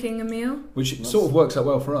kitchen cooking a meal. Which sort of works out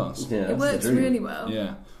well for us. Yeah, it works really well.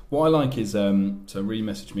 Yeah. What I like is, so Ree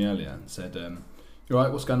messaged me earlier and said, "You all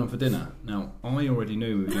right, what's going on for dinner?" Now, I already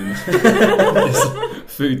knew we were doing this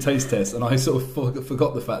food taste test, and I sort of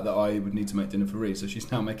forgot the fact that I would need to make dinner for Ree, so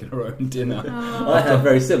she's now making her own dinner. I had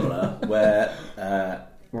very similar, where I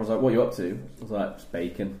was like, "What are you up to?" I was like, "It's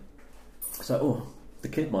bacon." So, oh, the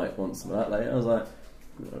kid might want some of that later. I was like,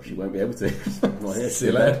 no, she won't be able to. I'm not here. See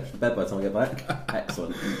you later. Bed by the time I get back.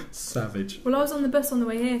 Excellent. Savage. Well, I was on the bus on the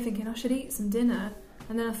way here thinking I should eat some dinner,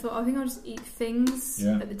 and then I thought I think I'll just eat things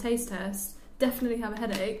at the taste test. Definitely have a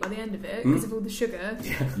headache by the end of it because of all the sugar.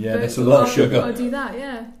 Yeah, there's a lot of sugar. I'll do that,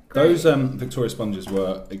 yeah. Great. Those Victoria sponges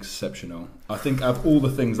were exceptional. I think out of all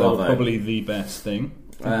the things, they were probably the best thing.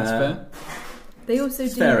 That's fair. They also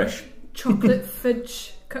do fairish. Chocolate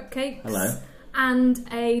fudge cupcakes. Hello. And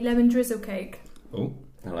a lemon drizzle cake. Oh.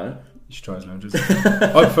 Hello. You should try his lemon drizzle.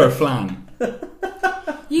 I prefer a flan.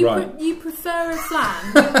 You prefer a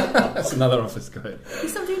flan? That's another office quote. You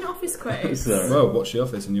stop doing office quotes. Well, watch The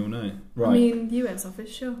Office and you'll know. Right. I mean, US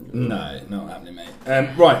Office, sure. No, not happening,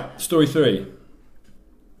 mate. Right, story 3.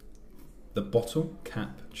 The Bottle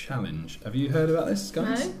Cap Challenge. Have you heard about this,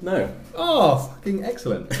 guys? No. Oh, fucking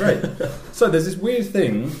excellent. Great. So there's this weird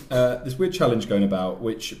thing, this weird challenge going about,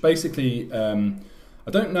 which basically, I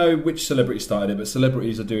don't know which celebrity started it, but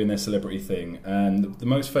celebrities are doing their celebrity thing. And the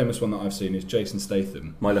most famous one that I've seen is Jason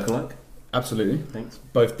Statham. My lookalike? Absolutely. Thanks.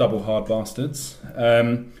 Both double hard bastards.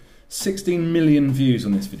 16 million views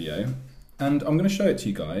on this video. and I'm going to show it to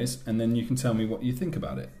you guys, and then you can tell me what you think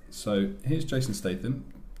about it. So here's Jason Statham.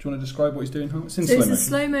 Do you want to describe what he's doing? It's in slow motion. It's a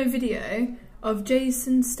slow-mo video of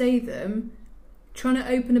Jason Statham trying to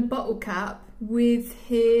open a bottle cap with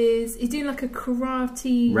his... He's doing like a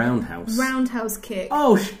karate... Roundhouse kick.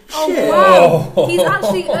 Oh, shit! Oh, wow! He's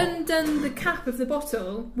actually undone the cap of the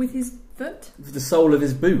bottle with his foot. With the sole of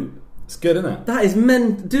his boot. It's good, isn't it? That is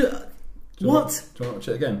meant... Do you want to watch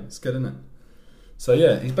it again? It's good, isn't it? So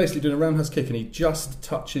yeah, he's basically doing a roundhouse kick, and he just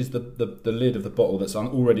touches the lid of the bottle that's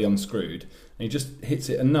already unscrewed, and he just hits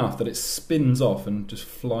it enough that it spins off and just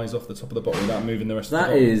flies off the top of the bottle without moving the rest of the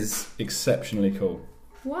bottle. That is exceptionally cool.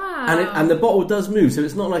 Wow. And the bottle does move, so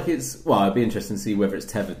it's not like it's... Well, it'd be interesting to see whether it's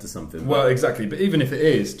tethered to something. Well, exactly, but even if it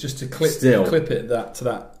is, just to clip it to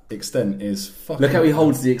that extent is fucking... Look how he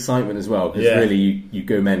holds the excitement as well, because really you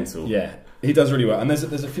go mental. Yeah. He does really well, and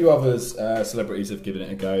there's a few others celebrities have given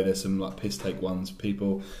it a go. There's some like piss take ones,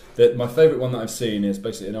 people. My favourite one that I've seen is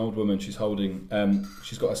basically an old woman. She's holding,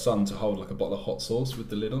 she's got a son to hold like a bottle of hot sauce with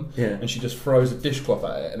the lid on, and she just throws a dishcloth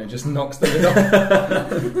at it, and it just knocks the lid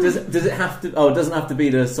off. Does it have to? Oh, it doesn't have to be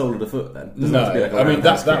the sole of the foot then. No, I mean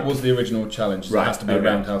that was the original challenge. So it has to be a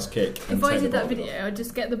roundhouse kick. If I did that video, I'd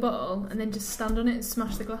just get the bottle and then just stand on it and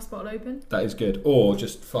smash the glass bottle open. That is good, or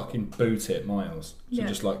just fucking boot it miles. So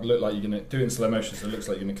just like look like you're gonna do it in slow motion, so it looks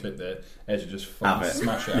like you're gonna clip the edge and just fucking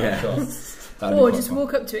smash it out of the shot. Or just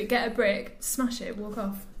walk up to it, get a brick, smash it, walk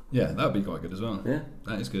off. Yeah, that would be quite good as well. Yeah,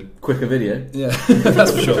 that is good. Quicker video. Yeah,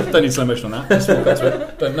 that's for sure. Don't need slow motion on that. Just walk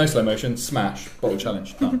up to it. No slow motion. Smash bottle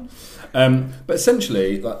challenge. Done. But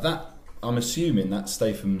essentially, like that. I'm assuming that's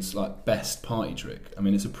Statham's like best party trick. I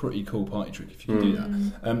mean, it's a pretty cool party trick if you can do that.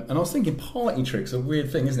 And I was thinking, party tricks are a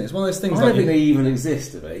weird thing, isn't it? It's one of those things. I don't think they even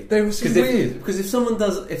exist, do they? They were weird. Because if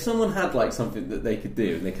someone had like something that they could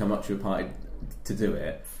do, and they come up to a party to do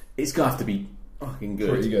it, it's got to have to be fucking good.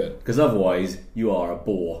 Pretty good. Because otherwise, you are a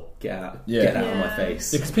bore. Get out of my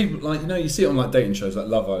face. Because people, like, you see it on like dating shows like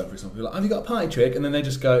Love Island, for example. People are like, have you got a party trick? And then they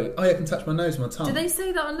just go, oh yeah, I can touch my nose with my tongue. Do they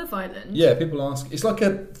say that on Love Island? Yeah, people ask. It's like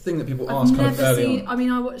a thing that people ask kind of early on. I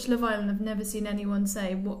mean, I watched Love Island. I've never seen anyone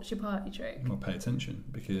say, what's your party trick? Well, pay attention,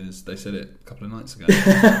 because they said it a couple of nights ago.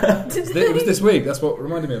 It was this week. That's what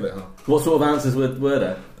reminded me of it. What sort of answers were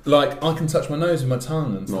there? Like, I can touch my nose with my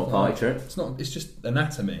tongue and stuff. Not a party trick. It's not. It's just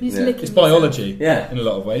anatomy. It's biology. Yeah, in a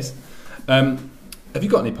lot of ways. Have you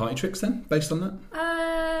got any party tricks then, based on that?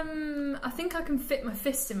 I think I can fit my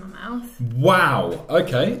fist in my mouth. Wow.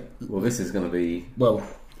 Okay. Well, this is going to be... Well,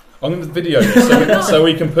 I'm going to video this so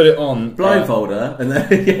we can put it on... Blindfolder and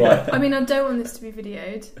then... Right. I mean, I don't want this to be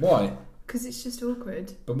videoed. Why? Because it's just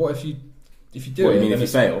awkward. But what if you do what, it? You mean if you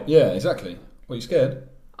fail? Yeah, exactly. What, are you scared?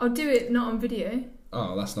 I'll do it not on video.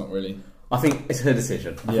 Oh, that's not really... I think it's her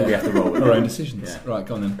decision. I think we have to roll with her own decisions. Yeah. Right,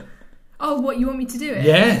 go on then. Oh, what, you want me to do it?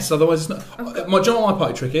 Yes, otherwise it's not... My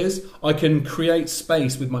party trick is I can create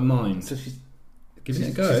space with my mind. So she's giving it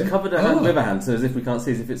a go. She's covered her hand with her hand, so as if we can't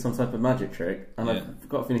see as if it's some type of magic trick. And I've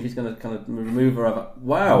got a feeling she's going to kind of remove her other...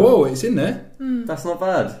 Wow. Whoa, it's in there. That's not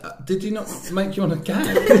bad. Did you not make you on a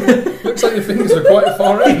gag? Looks like your fingers are quite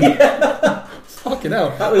far in. Fucking hell.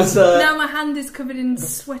 That was, now my hand is covered in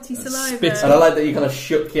sweaty saliva. And I like that you kind of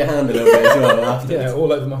shook your hand a little bit as well after. Yeah,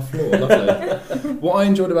 all over my floor. Lovely. What I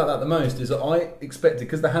enjoyed about that the most is that I expected,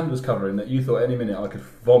 because the hand was covering, that you thought any minute I could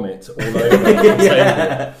vomit all over the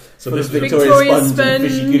table. So this Victoria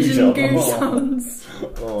sponge and goosons.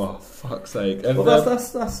 Oh, fuck's sake. And, well,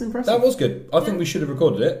 that's impressive. That was good. I think we should have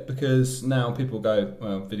recorded it, because now people go,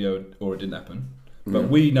 well, video or it didn't happen. But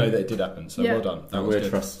we know that it did happen, so well done. And we're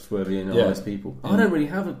trustworthy and honest people. I don't really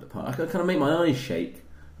have a part. I kind of make my eyes shake,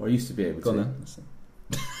 or I used to be able to. Go on then.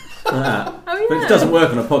 But it doesn't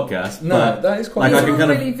work on a podcast. No, that is quite. Like I can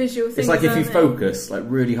kind really visual things. It's like if you focus like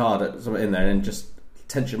really hard at something in there and just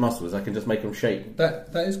tense your muscles, I can just make them shake.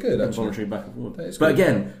 That is good. Involuntary back and forth. But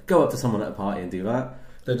again, go up to someone at a party and do that.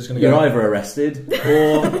 They're just going to. You're either arrested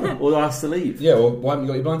or asked to leave. Yeah. Well, why haven't you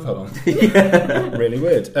got your blindfold on? Really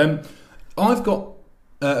weird. I've got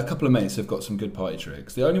a couple of mates who've got some good party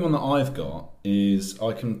tricks. The only one that I've got is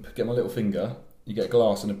I can get my little finger. You get a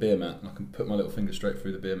glass and a beer mat, and I can put my little finger straight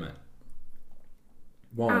through the beer mat.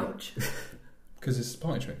 Why? Ouch. Because it's a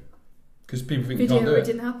party trick. Because people think you can't do it. It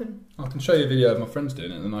didn't happen. I can show you a video of my friends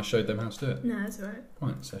doing it, and I showed them how to do it. No, that's alright.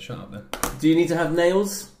 Right, so shut up then. Do you need to have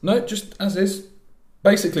nails? No, just as is.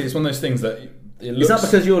 Basically, it's one of those things that it looks... Is that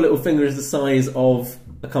because your little finger is the size of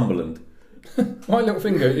a Cumberland? My little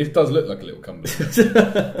finger, it does look like a little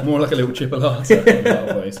Cumberland. More like a little chipolata in a lot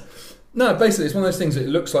of ways. No, basically, it's one of those things that it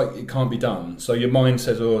looks like it can't be done. So your mind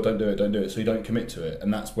says, "Oh, don't do it," so you don't commit to it,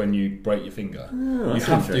 and that's when you break your finger. Oh, you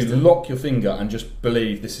have to lock your finger and just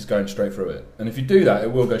believe this is going straight through it. And if you do that,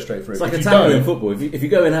 it will go straight through. It's like a tackle in football. If you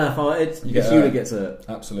go in half-hearted, you gets hurt.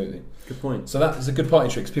 Absolutely. Good point. So that is a good party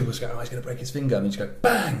trick. People just go, "Oh, he's going to break his finger," and then you just go,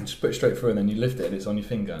 "Bang!" Just put it straight through, and then you lift it, and it's on your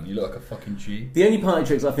finger, and you look like a fucking G. The only party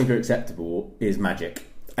tricks I think are acceptable is magic.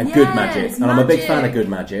 And good magic. And I'm a big fan of good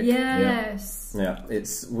magic. Yes. Yeah.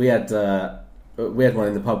 We had one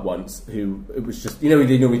in the pub once who, it was just, you know,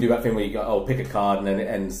 we normally do that thing where you go, pick a card and then it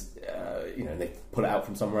ends, and they pull it out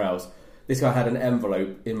from somewhere else. This guy had an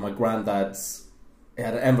envelope in my granddad's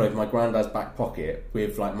back pocket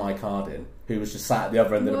with like my card in, who was just sat at the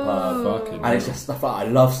other end of the pub. And it's just stuff like, I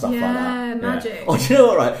love stuff like that. Magic. Oh, do you know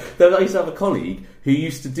what, right? I used to have a colleague who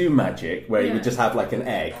used to do magic where he would just have like an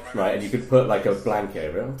egg, right? And you could put like a blanket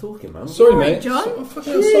over it. I'm talking, man. Sorry, mate. John.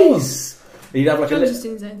 Jeez. He'd have like John just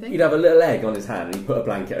doing his own thing. He'd have a little egg on his hand, and he'd put a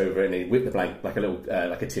blanket over it, and he'd whip the blanket like a little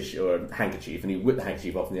like a tissue or a handkerchief, and he'd whip the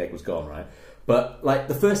handkerchief off, and the egg was gone, right? But like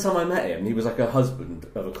the first time I met him, he was like a husband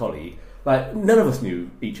of a colleague. Like none of us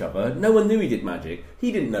knew each other. No one knew he did magic.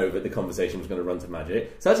 He didn't know that the conversation was going to run to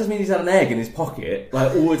magic. So that just means he's had an egg in his pocket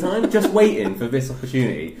like all the time, just waiting for this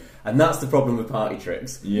opportunity. And that's the problem with party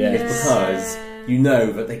tricks. Yeah, it's because you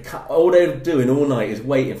know that all they're doing all night is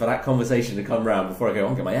waiting for that conversation to come round before I go,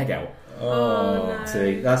 I'll get my egg out. Oh, no.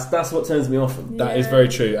 See, that's what turns me off. That is very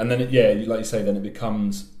true. And then, like you say, then it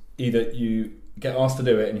becomes either you get asked to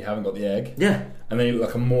do it and you haven't got the egg. Yeah. And then you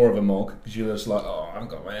look like more of a mog because you're just like, I haven't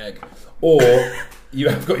got my egg. Or you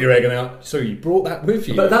have got your egg and they're like, so you brought that with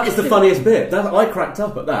you. But that was the funniest bit. I cracked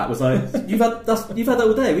up at that. Was like, you've had that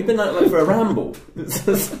all day. We've been like for a ramble.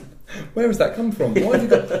 Where has that come from? Why have you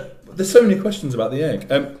got... There's so many questions about the egg.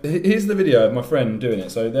 Here's the video of my friend doing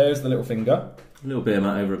it. So there's the little finger. A little beer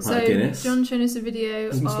mat over a pint of Guinness. John showed us a video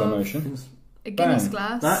in slow motion. A Guinness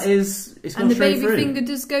glass. That is... It's and the baby through. finger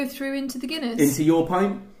does go through into the Guinness. Into your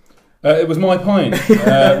pint? It was my pint,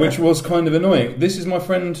 which was kind of annoying. This is my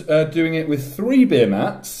friend doing it with 3 beer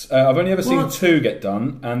mats. I've only ever seen 2 get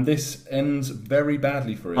done, and this ends very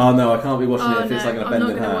badly for him. Oh no, I can't be watching it if it's like going to bend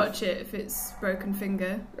in half. I'm not going to watch it if it's broken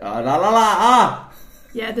finger. Ah.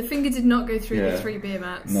 Yeah, the finger did not go through the 3 beer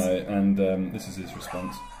mats. No, and this is his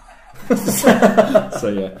response.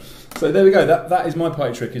 So there we go. That is my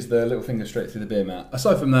party trick, is the little finger straight through the beer mat.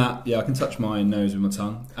 Aside from that, I can touch my nose with my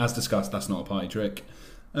tongue. As discussed, that's not a party trick.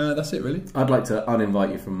 That's it, really. I'd like to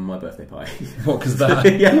uninvite you from my birthday party. What, because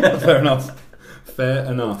that? Yeah. Fair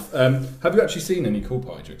enough. Have you actually seen any cool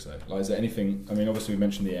party tricks, though? Like, is there anything... I mean, obviously we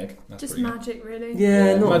mentioned the egg. That's just magic, really.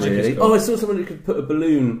 Yeah, not magic really. Cool. I saw someone who could put a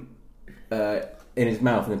balloon in his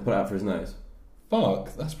mouth and then put it out for his nose.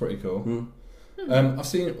 Fuck, that's pretty cool. I've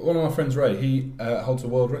seen one of my friends, Ray. He holds a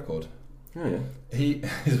world record. Oh yeah.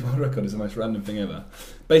 His world record is the most random thing ever.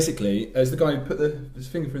 Basically, as the guy who put his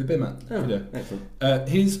finger through the beer mat. Oh,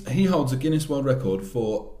 excellent. He holds a Guinness World Record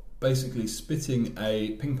for basically spitting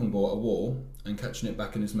a ping pong ball at a wall and catching it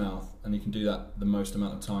back in his mouth, and he can do that the most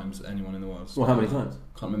amount of times anyone in the world. Well, how many times?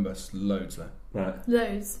 Can't remember. It's loads though. Right.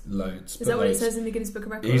 Loads. Is that what it says in the Guinness Book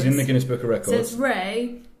of Records? He's in the Guinness Book of Records. So it's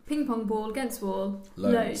Ray, ping pong ball against wall,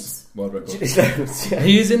 loads. World record.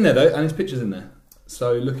 He is in there though, and his picture's in there.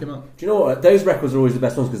 So look him up. Do you know what? Those records are always the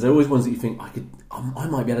best ones because they're always ones that you think I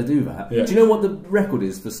might be able to do that. Yeah. Do you know what the record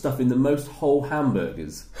is for stuffing the most whole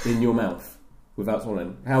hamburgers in your mouth without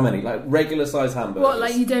swallowing? How many? Like regular size hamburgers. What?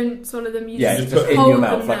 Like you don't swallow them? You just put in your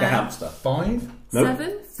mouth like a hamster. 5? Nope.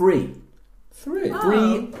 7? 3. 3. Wow.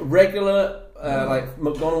 3 regular like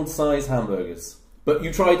McDonald's size hamburgers. But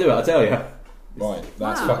you try to do it, I tell you. Right,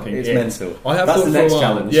 that's Wow. fucking it's it. mental. That's the next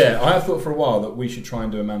challenge. Yeah, I have thought for a while that we should try and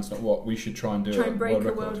do a man's not what. We should try and do and break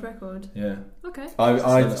a world record. Yeah. Okay.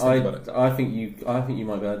 I think you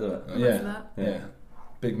might be able to do it. Yeah.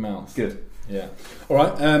 Big mouth. Good. Yeah. All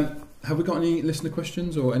right. Have we got any listener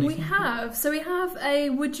questions or anything? We have. So we have a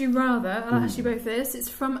Would You Rather. I'll ask you both this. It's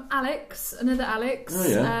from Alex, another Alex,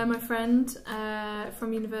 my friend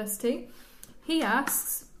from university. He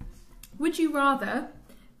asks, would you rather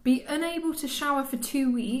be unable to shower for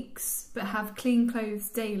 2 weeks but have clean clothes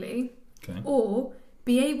daily, or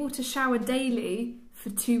be able to shower daily for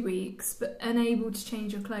 2 weeks but unable to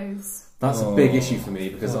change your clothes? That's a big issue for me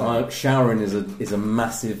because showering is a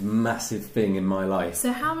massive thing in my life.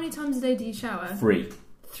 So how many times a day do you shower? 3.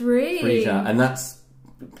 3? Shower, and that's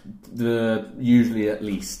usually at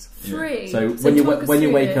least 3. So when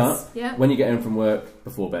you wake up, when you get home from work,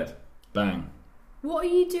 before bed, bang. What are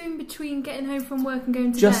you doing between getting home from work and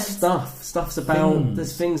going to bed? Just stuff's about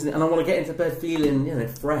there's things, and I want to get into bed feeling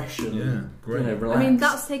fresh and great. relaxed. I mean,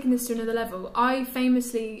 that's taking this to another level. I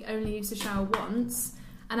famously only used to shower once,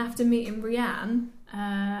 and after meeting Rianne,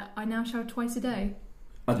 I now shower twice a day.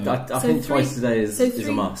 I think twice a day is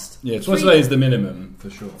a must. Yeah, twice a day is the minimum for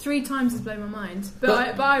sure. 3 times has blown my mind,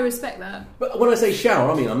 but I respect that. But when I say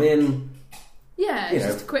shower, I mean I'm in. Yeah, it's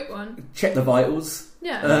just a quick one. Check the vitals.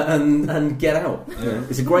 Yeah, and get out. Yeah.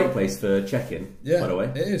 It's a great place for check-in. Yeah, by the way,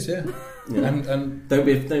 it is. Yeah, and don't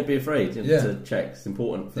be afraid to check. It's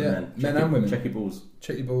important for men and women. Check your balls.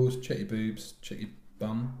 Check your balls. Check your boobs. Check your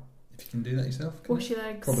bum. If you can do that yourself. Wash your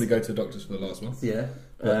legs. Probably go to the doctors for the last one. Yeah.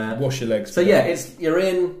 Wash your legs. So yeah, you're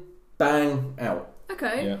in, bang, out.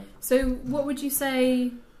 Okay. Yeah. So what would you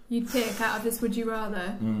say you'd pick out of this? Would you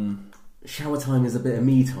rather? Shower time is a bit of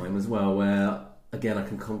me time as well, where again I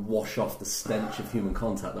can kind of wash off the stench of human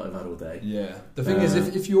contact that I've had all day. Yeah. The thing is,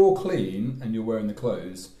 if you're clean and you're wearing the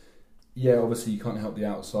clothes, obviously you can't help the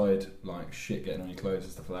outside like shit getting on your clothes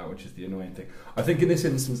and stuff like that, which is the annoying thing. I think in this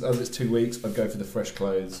instance, as it's 2 weeks, I'd go for the fresh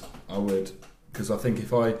clothes. I would. Because I think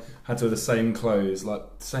if I had to wear the same clothes, like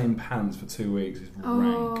same pants for 2 weeks, it's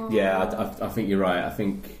rank. Yeah, I think you're right. I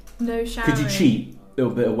think no showering. Could you cheat? A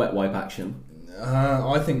little bit of wet wipe action.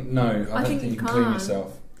 I think no. I don't think you can clean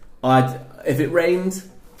yourself. If it rained,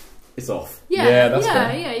 it's off. Yeah, that's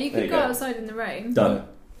fair. Yeah. You could go outside in the rain. Done. Yeah.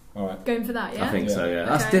 All right. Going for that, yeah? I think so,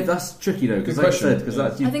 yeah. Okay. That's tricky though, because like I said, I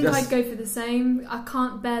think I'd go for the same. I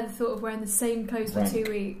can't bear the thought of wearing the same clothes for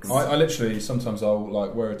 2 weeks. I literally, sometimes I'll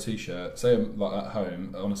like wear a t-shirt, say I'm like at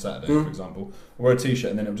home on a Saturday, for example, I'll wear a t-shirt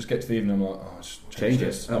and then it'll just get to the evening and I'm like, I'll just change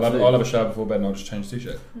this. I'll have a shower before bed and I'll just change the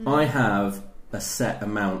t-shirt. I have a set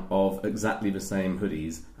amount of exactly the same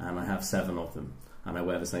hoodies and I have 7 of them and I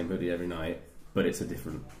wear the same hoodie every night, but it's a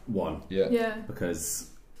different one. Yeah. Because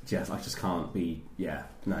I just can't be.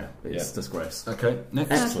 It's just gross. Okay,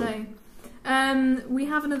 next. Excellent. We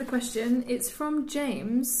have another question. It's from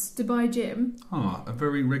James, Dubai Jim. A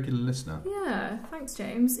very regular listener. Yeah, thanks,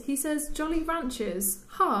 James. He says, Jolly Ranchers,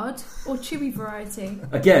 hard or chewy variety?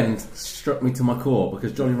 Again, struck me to my core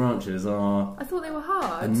because Jolly Ranchers are. I thought they were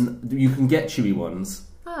hard. And you can get chewy ones,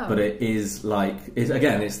 but it is like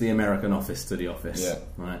it's the American office to the office. Yeah.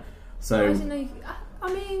 Right. So. I didn't know.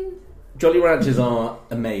 I mean. Jolly Ranchers are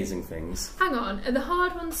amazing things. Hang on, are the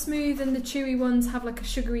hard ones smooth and the chewy ones have like a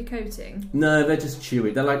sugary coating? No, they're just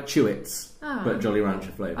chewy. They're like Chewits, but Jolly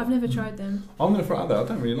Rancher flavour. I've never tried them. I'm going to throw it out there. I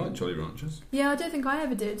don't really like Jolly Ranchers. Yeah, I don't think I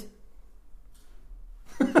ever did.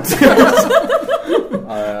 I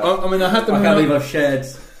mean, I had them. I can't believe I've shared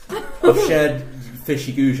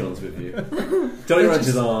fishy goujons with you. Jolly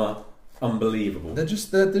Ranchers are unbelievable. They're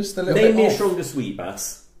just a little bit Name me a off. stronger sweet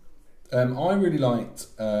bass. I really liked.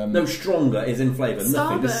 No, stronger is in flavour.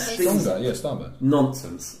 Nothing. Stronger, yeah, Starburst.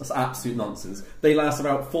 Nonsense. That's absolute nonsense. They last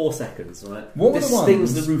about 4 seconds, right? What were this the ones?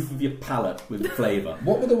 stings the roof of your palate with flavour.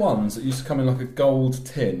 What were the ones that used to come in like a gold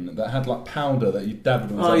tin that had like powder that you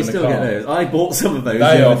dabbed with? You still get those. I bought some of those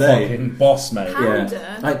they the are other day. fucking boss, mate. Powder?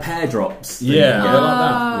 Yeah. Like pear drops. Yeah, they're like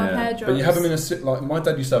that. Yeah. Pear drops. But you have them in a like my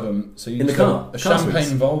dad used to have them. So you in the car, a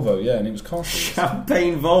champagne Volvo, yeah, and it was castles.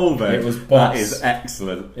 Champagne Volvo. It was boss. That is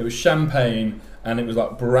excellent. It was champagne. And it was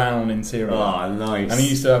like brown interior. Oh, nice. And he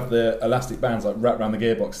used to have the elastic bands like wrapped around the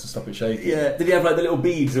gearbox to stop it shaking. Yeah. Did he have like the little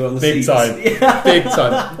beads on the big seats? time, big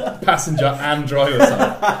time, passenger and driver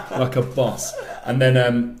side, like a boss. And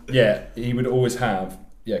then he would always have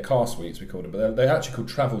car suites we called them, but they're actually called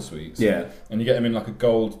travel suites. Yeah. And you get them in like a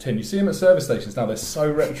gold tin. You see them at service stations now. They're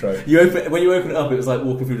so retro. When you open it up, it was like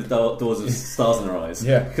walking through the doors of stars in their eyes.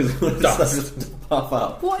 Yeah. Because dust just puff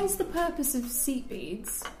up. What is the purpose of seat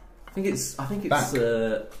beads? I think it's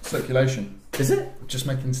circulation. Is it? Just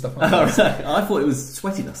making stuff up. I thought it was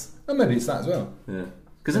sweatiness. And maybe it's that as well. Yeah.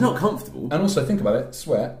 Because they're not comfortable. And also think about it,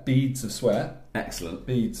 sweat, beads of sweat. Excellent.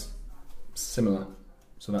 Beads. Similar.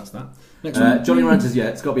 So that's that. Next one. Jolly Ranchers,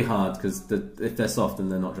 it's got to be hard because if they're soft then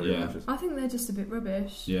they're not Jolly Ranchers. I think they're just a bit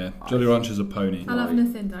rubbish. Yeah, Jolly Ranchers are pony. I'll have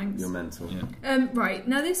nothing, thanks. You're mental. Yeah. Right,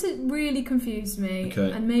 now this really confused me,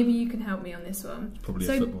 and maybe you can help me on this one. It's probably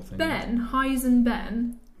a football thing. Ben, Heisen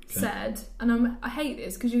Ben, said, and I hate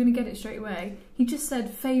this because you're going to get it straight away. He just said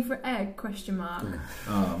favourite egg ?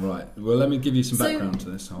 Oh, right. Well, let me give you some background to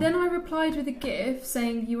this. Then I replied with a GIF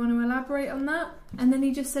saying, "You want to elaborate on that?" And then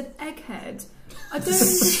he just said egghead. I don't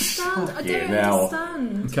understand. I don't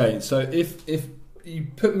understand. Okay, so if you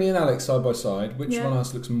put me and Alex side by side, which one of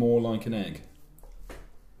us looks more like an egg?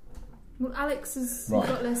 Well, Alex has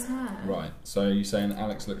got less hair. Right, so you're saying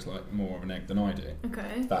Alex looks like more of an egg than I do.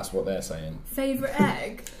 Okay. That's what they're saying. Favourite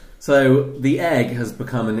egg? So the egg has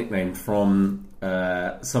become a nickname from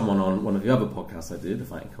someone on one of the other podcasts I did, The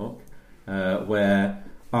Fighting Cock, where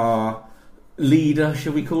our leader,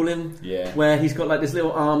 shall we call him? Yeah. Where he's got like this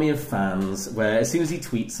little army of fans where as soon as he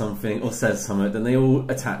tweets something or says something, then they all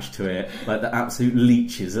attach to it, like the absolute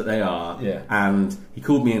leeches that they are. Yeah. And he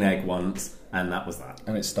called me an egg once, and that was that.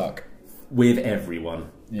 And it stuck. With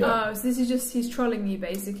everyone. Yeah. Oh, so this is just, he's trolling you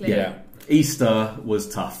basically. Yeah. Easter was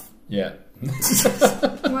tough. Yeah.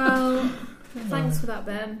 Well, thanks for that,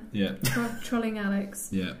 Ben. Yeah. Trolling Alex.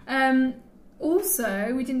 Yeah.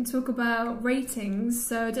 Also, we didn't talk about ratings,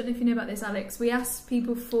 so I don't know if you know about this, Alex. We asked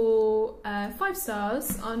people for 5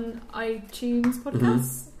 stars on iTunes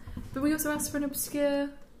podcasts, but we also asked for an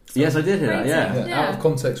obscure. Yes, I did hear that. Yeah. Out of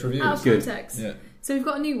context reviews. Out of Good. context. Yeah. So we've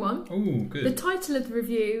got a new one. Oh, good. The title of the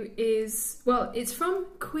review is, well, it's from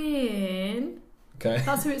Quinn. Okay.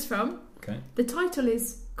 That's who it's from. Okay. The title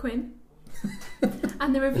is Quinn.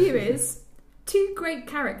 And the review is 2 great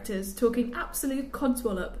characters talking absolute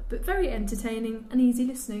codswallop, but very entertaining and easy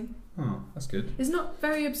listening. Oh, that's good. It's not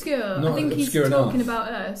very obscure. Not I think he's obscure talking enough.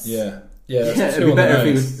 about us. Yeah. Yeah, that's It'd 2 be on the better if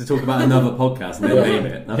he nose. was to talk about another podcast and then name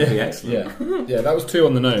it. That would be excellent. Yeah, that was 2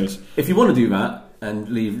 on the nose. If you want to do that and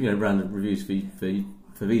leave random reviews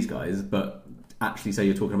for these guys, but actually say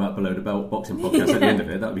you're talking about Below the Belt boxing podcast at the end of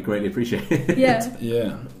it, that would be greatly appreciated. Yeah.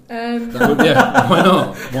 Yeah. Why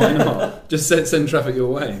not? Why not? Just send traffic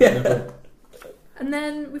your way. Yeah. And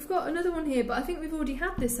then we've got another one here, but I think we've already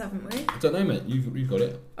had this, haven't we? I don't know, mate. You've got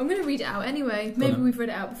it. I'm going to read it out anyway. Maybe we've read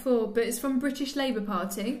it out before, but it's from British Labour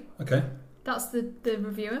Party. Okay. That's the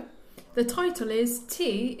reviewer. The title is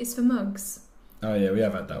T is for Mugs. Oh yeah, we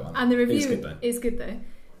have had that one. And the review is good though.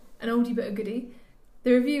 An oldie but a goodie.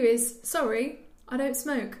 The review is, sorry, I don't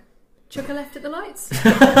smoke. Chuck a left at the lights.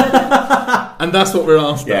 And that's what we're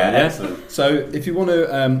after. Yeah, excellent. So if you want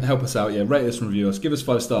to help us out, rate us and review us. Give us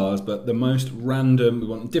 5 stars, but the most random. We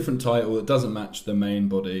want a different title that doesn't match the main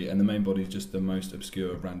body, and the main body is just the most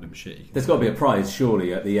obscure random shit. There's got to be a prize,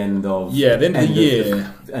 surely, at the end of the end of the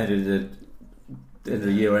year. End of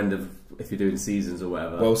the year, end of if you're doing seasons or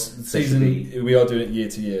whatever. Well, we are doing it year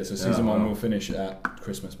to year, so season 1 will finish at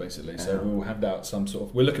Christmas basically. So we'll have out some sort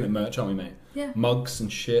of. We're looking at merch, aren't we, mate? Yeah. Mugs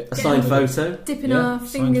and shit. A signed photo. Dipping our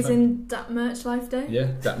fingers in that merch life day.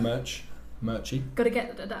 Yeah, that merchy. Got to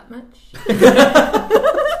get that merch.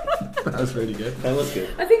 That was really good. That was good.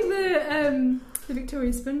 I think the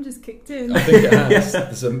Victoria Sponge has kicked in. I think it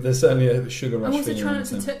has. There's certainly a sugar rush. I'm also feeling trying in not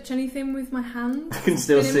to it. touch anything with my hand. I can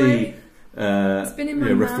still see it's been in my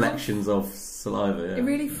reflections of saliva. Yeah. It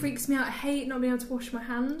really freaks me out. I hate not being able to wash my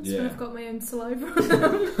hands when I've got my own saliva on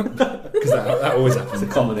them. Because that always happens.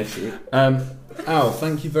 It's a common issue. Al,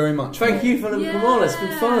 thank you very much. Thank you for the on. It's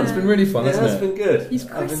been fun. It's been really fun, hasn't it? It's been good. You've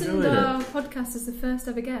christened our podcast as the first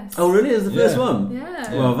ever guest. Oh, really? Is the first one?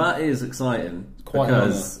 Yeah. Well, that is exciting. Quite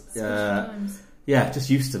because just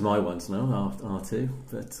used to my ones now, R2.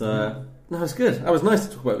 But no, it's good. It was nice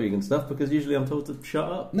to talk about vegan stuff because usually I'm told to shut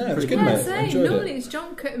up. No, it was good, yeah, mate. same. Normally it's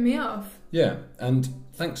John cutting me off. Yeah, and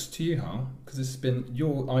thanks to you, Hal, because this has been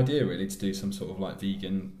your idea really to do some sort of like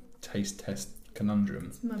vegan taste test conundrum.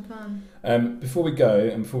 It's my plan. Before we go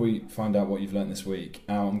and before we find out what you've learnt this week,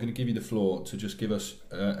 Al, I'm going to give you the floor to just give us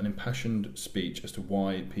an impassioned speech as to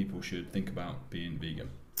why people should think about being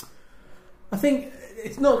vegan. I think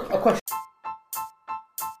it's not a question.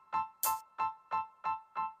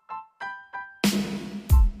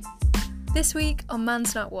 This week on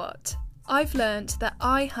Man's Not What, I've learnt that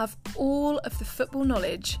I have all of the football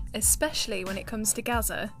knowledge, especially when it comes to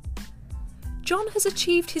Gaza. John has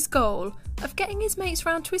achieved his goal of getting his mates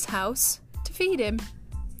round to his house to feed him.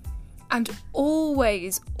 And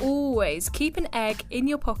always, always keep an egg in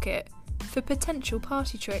your pocket for potential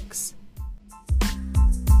party tricks.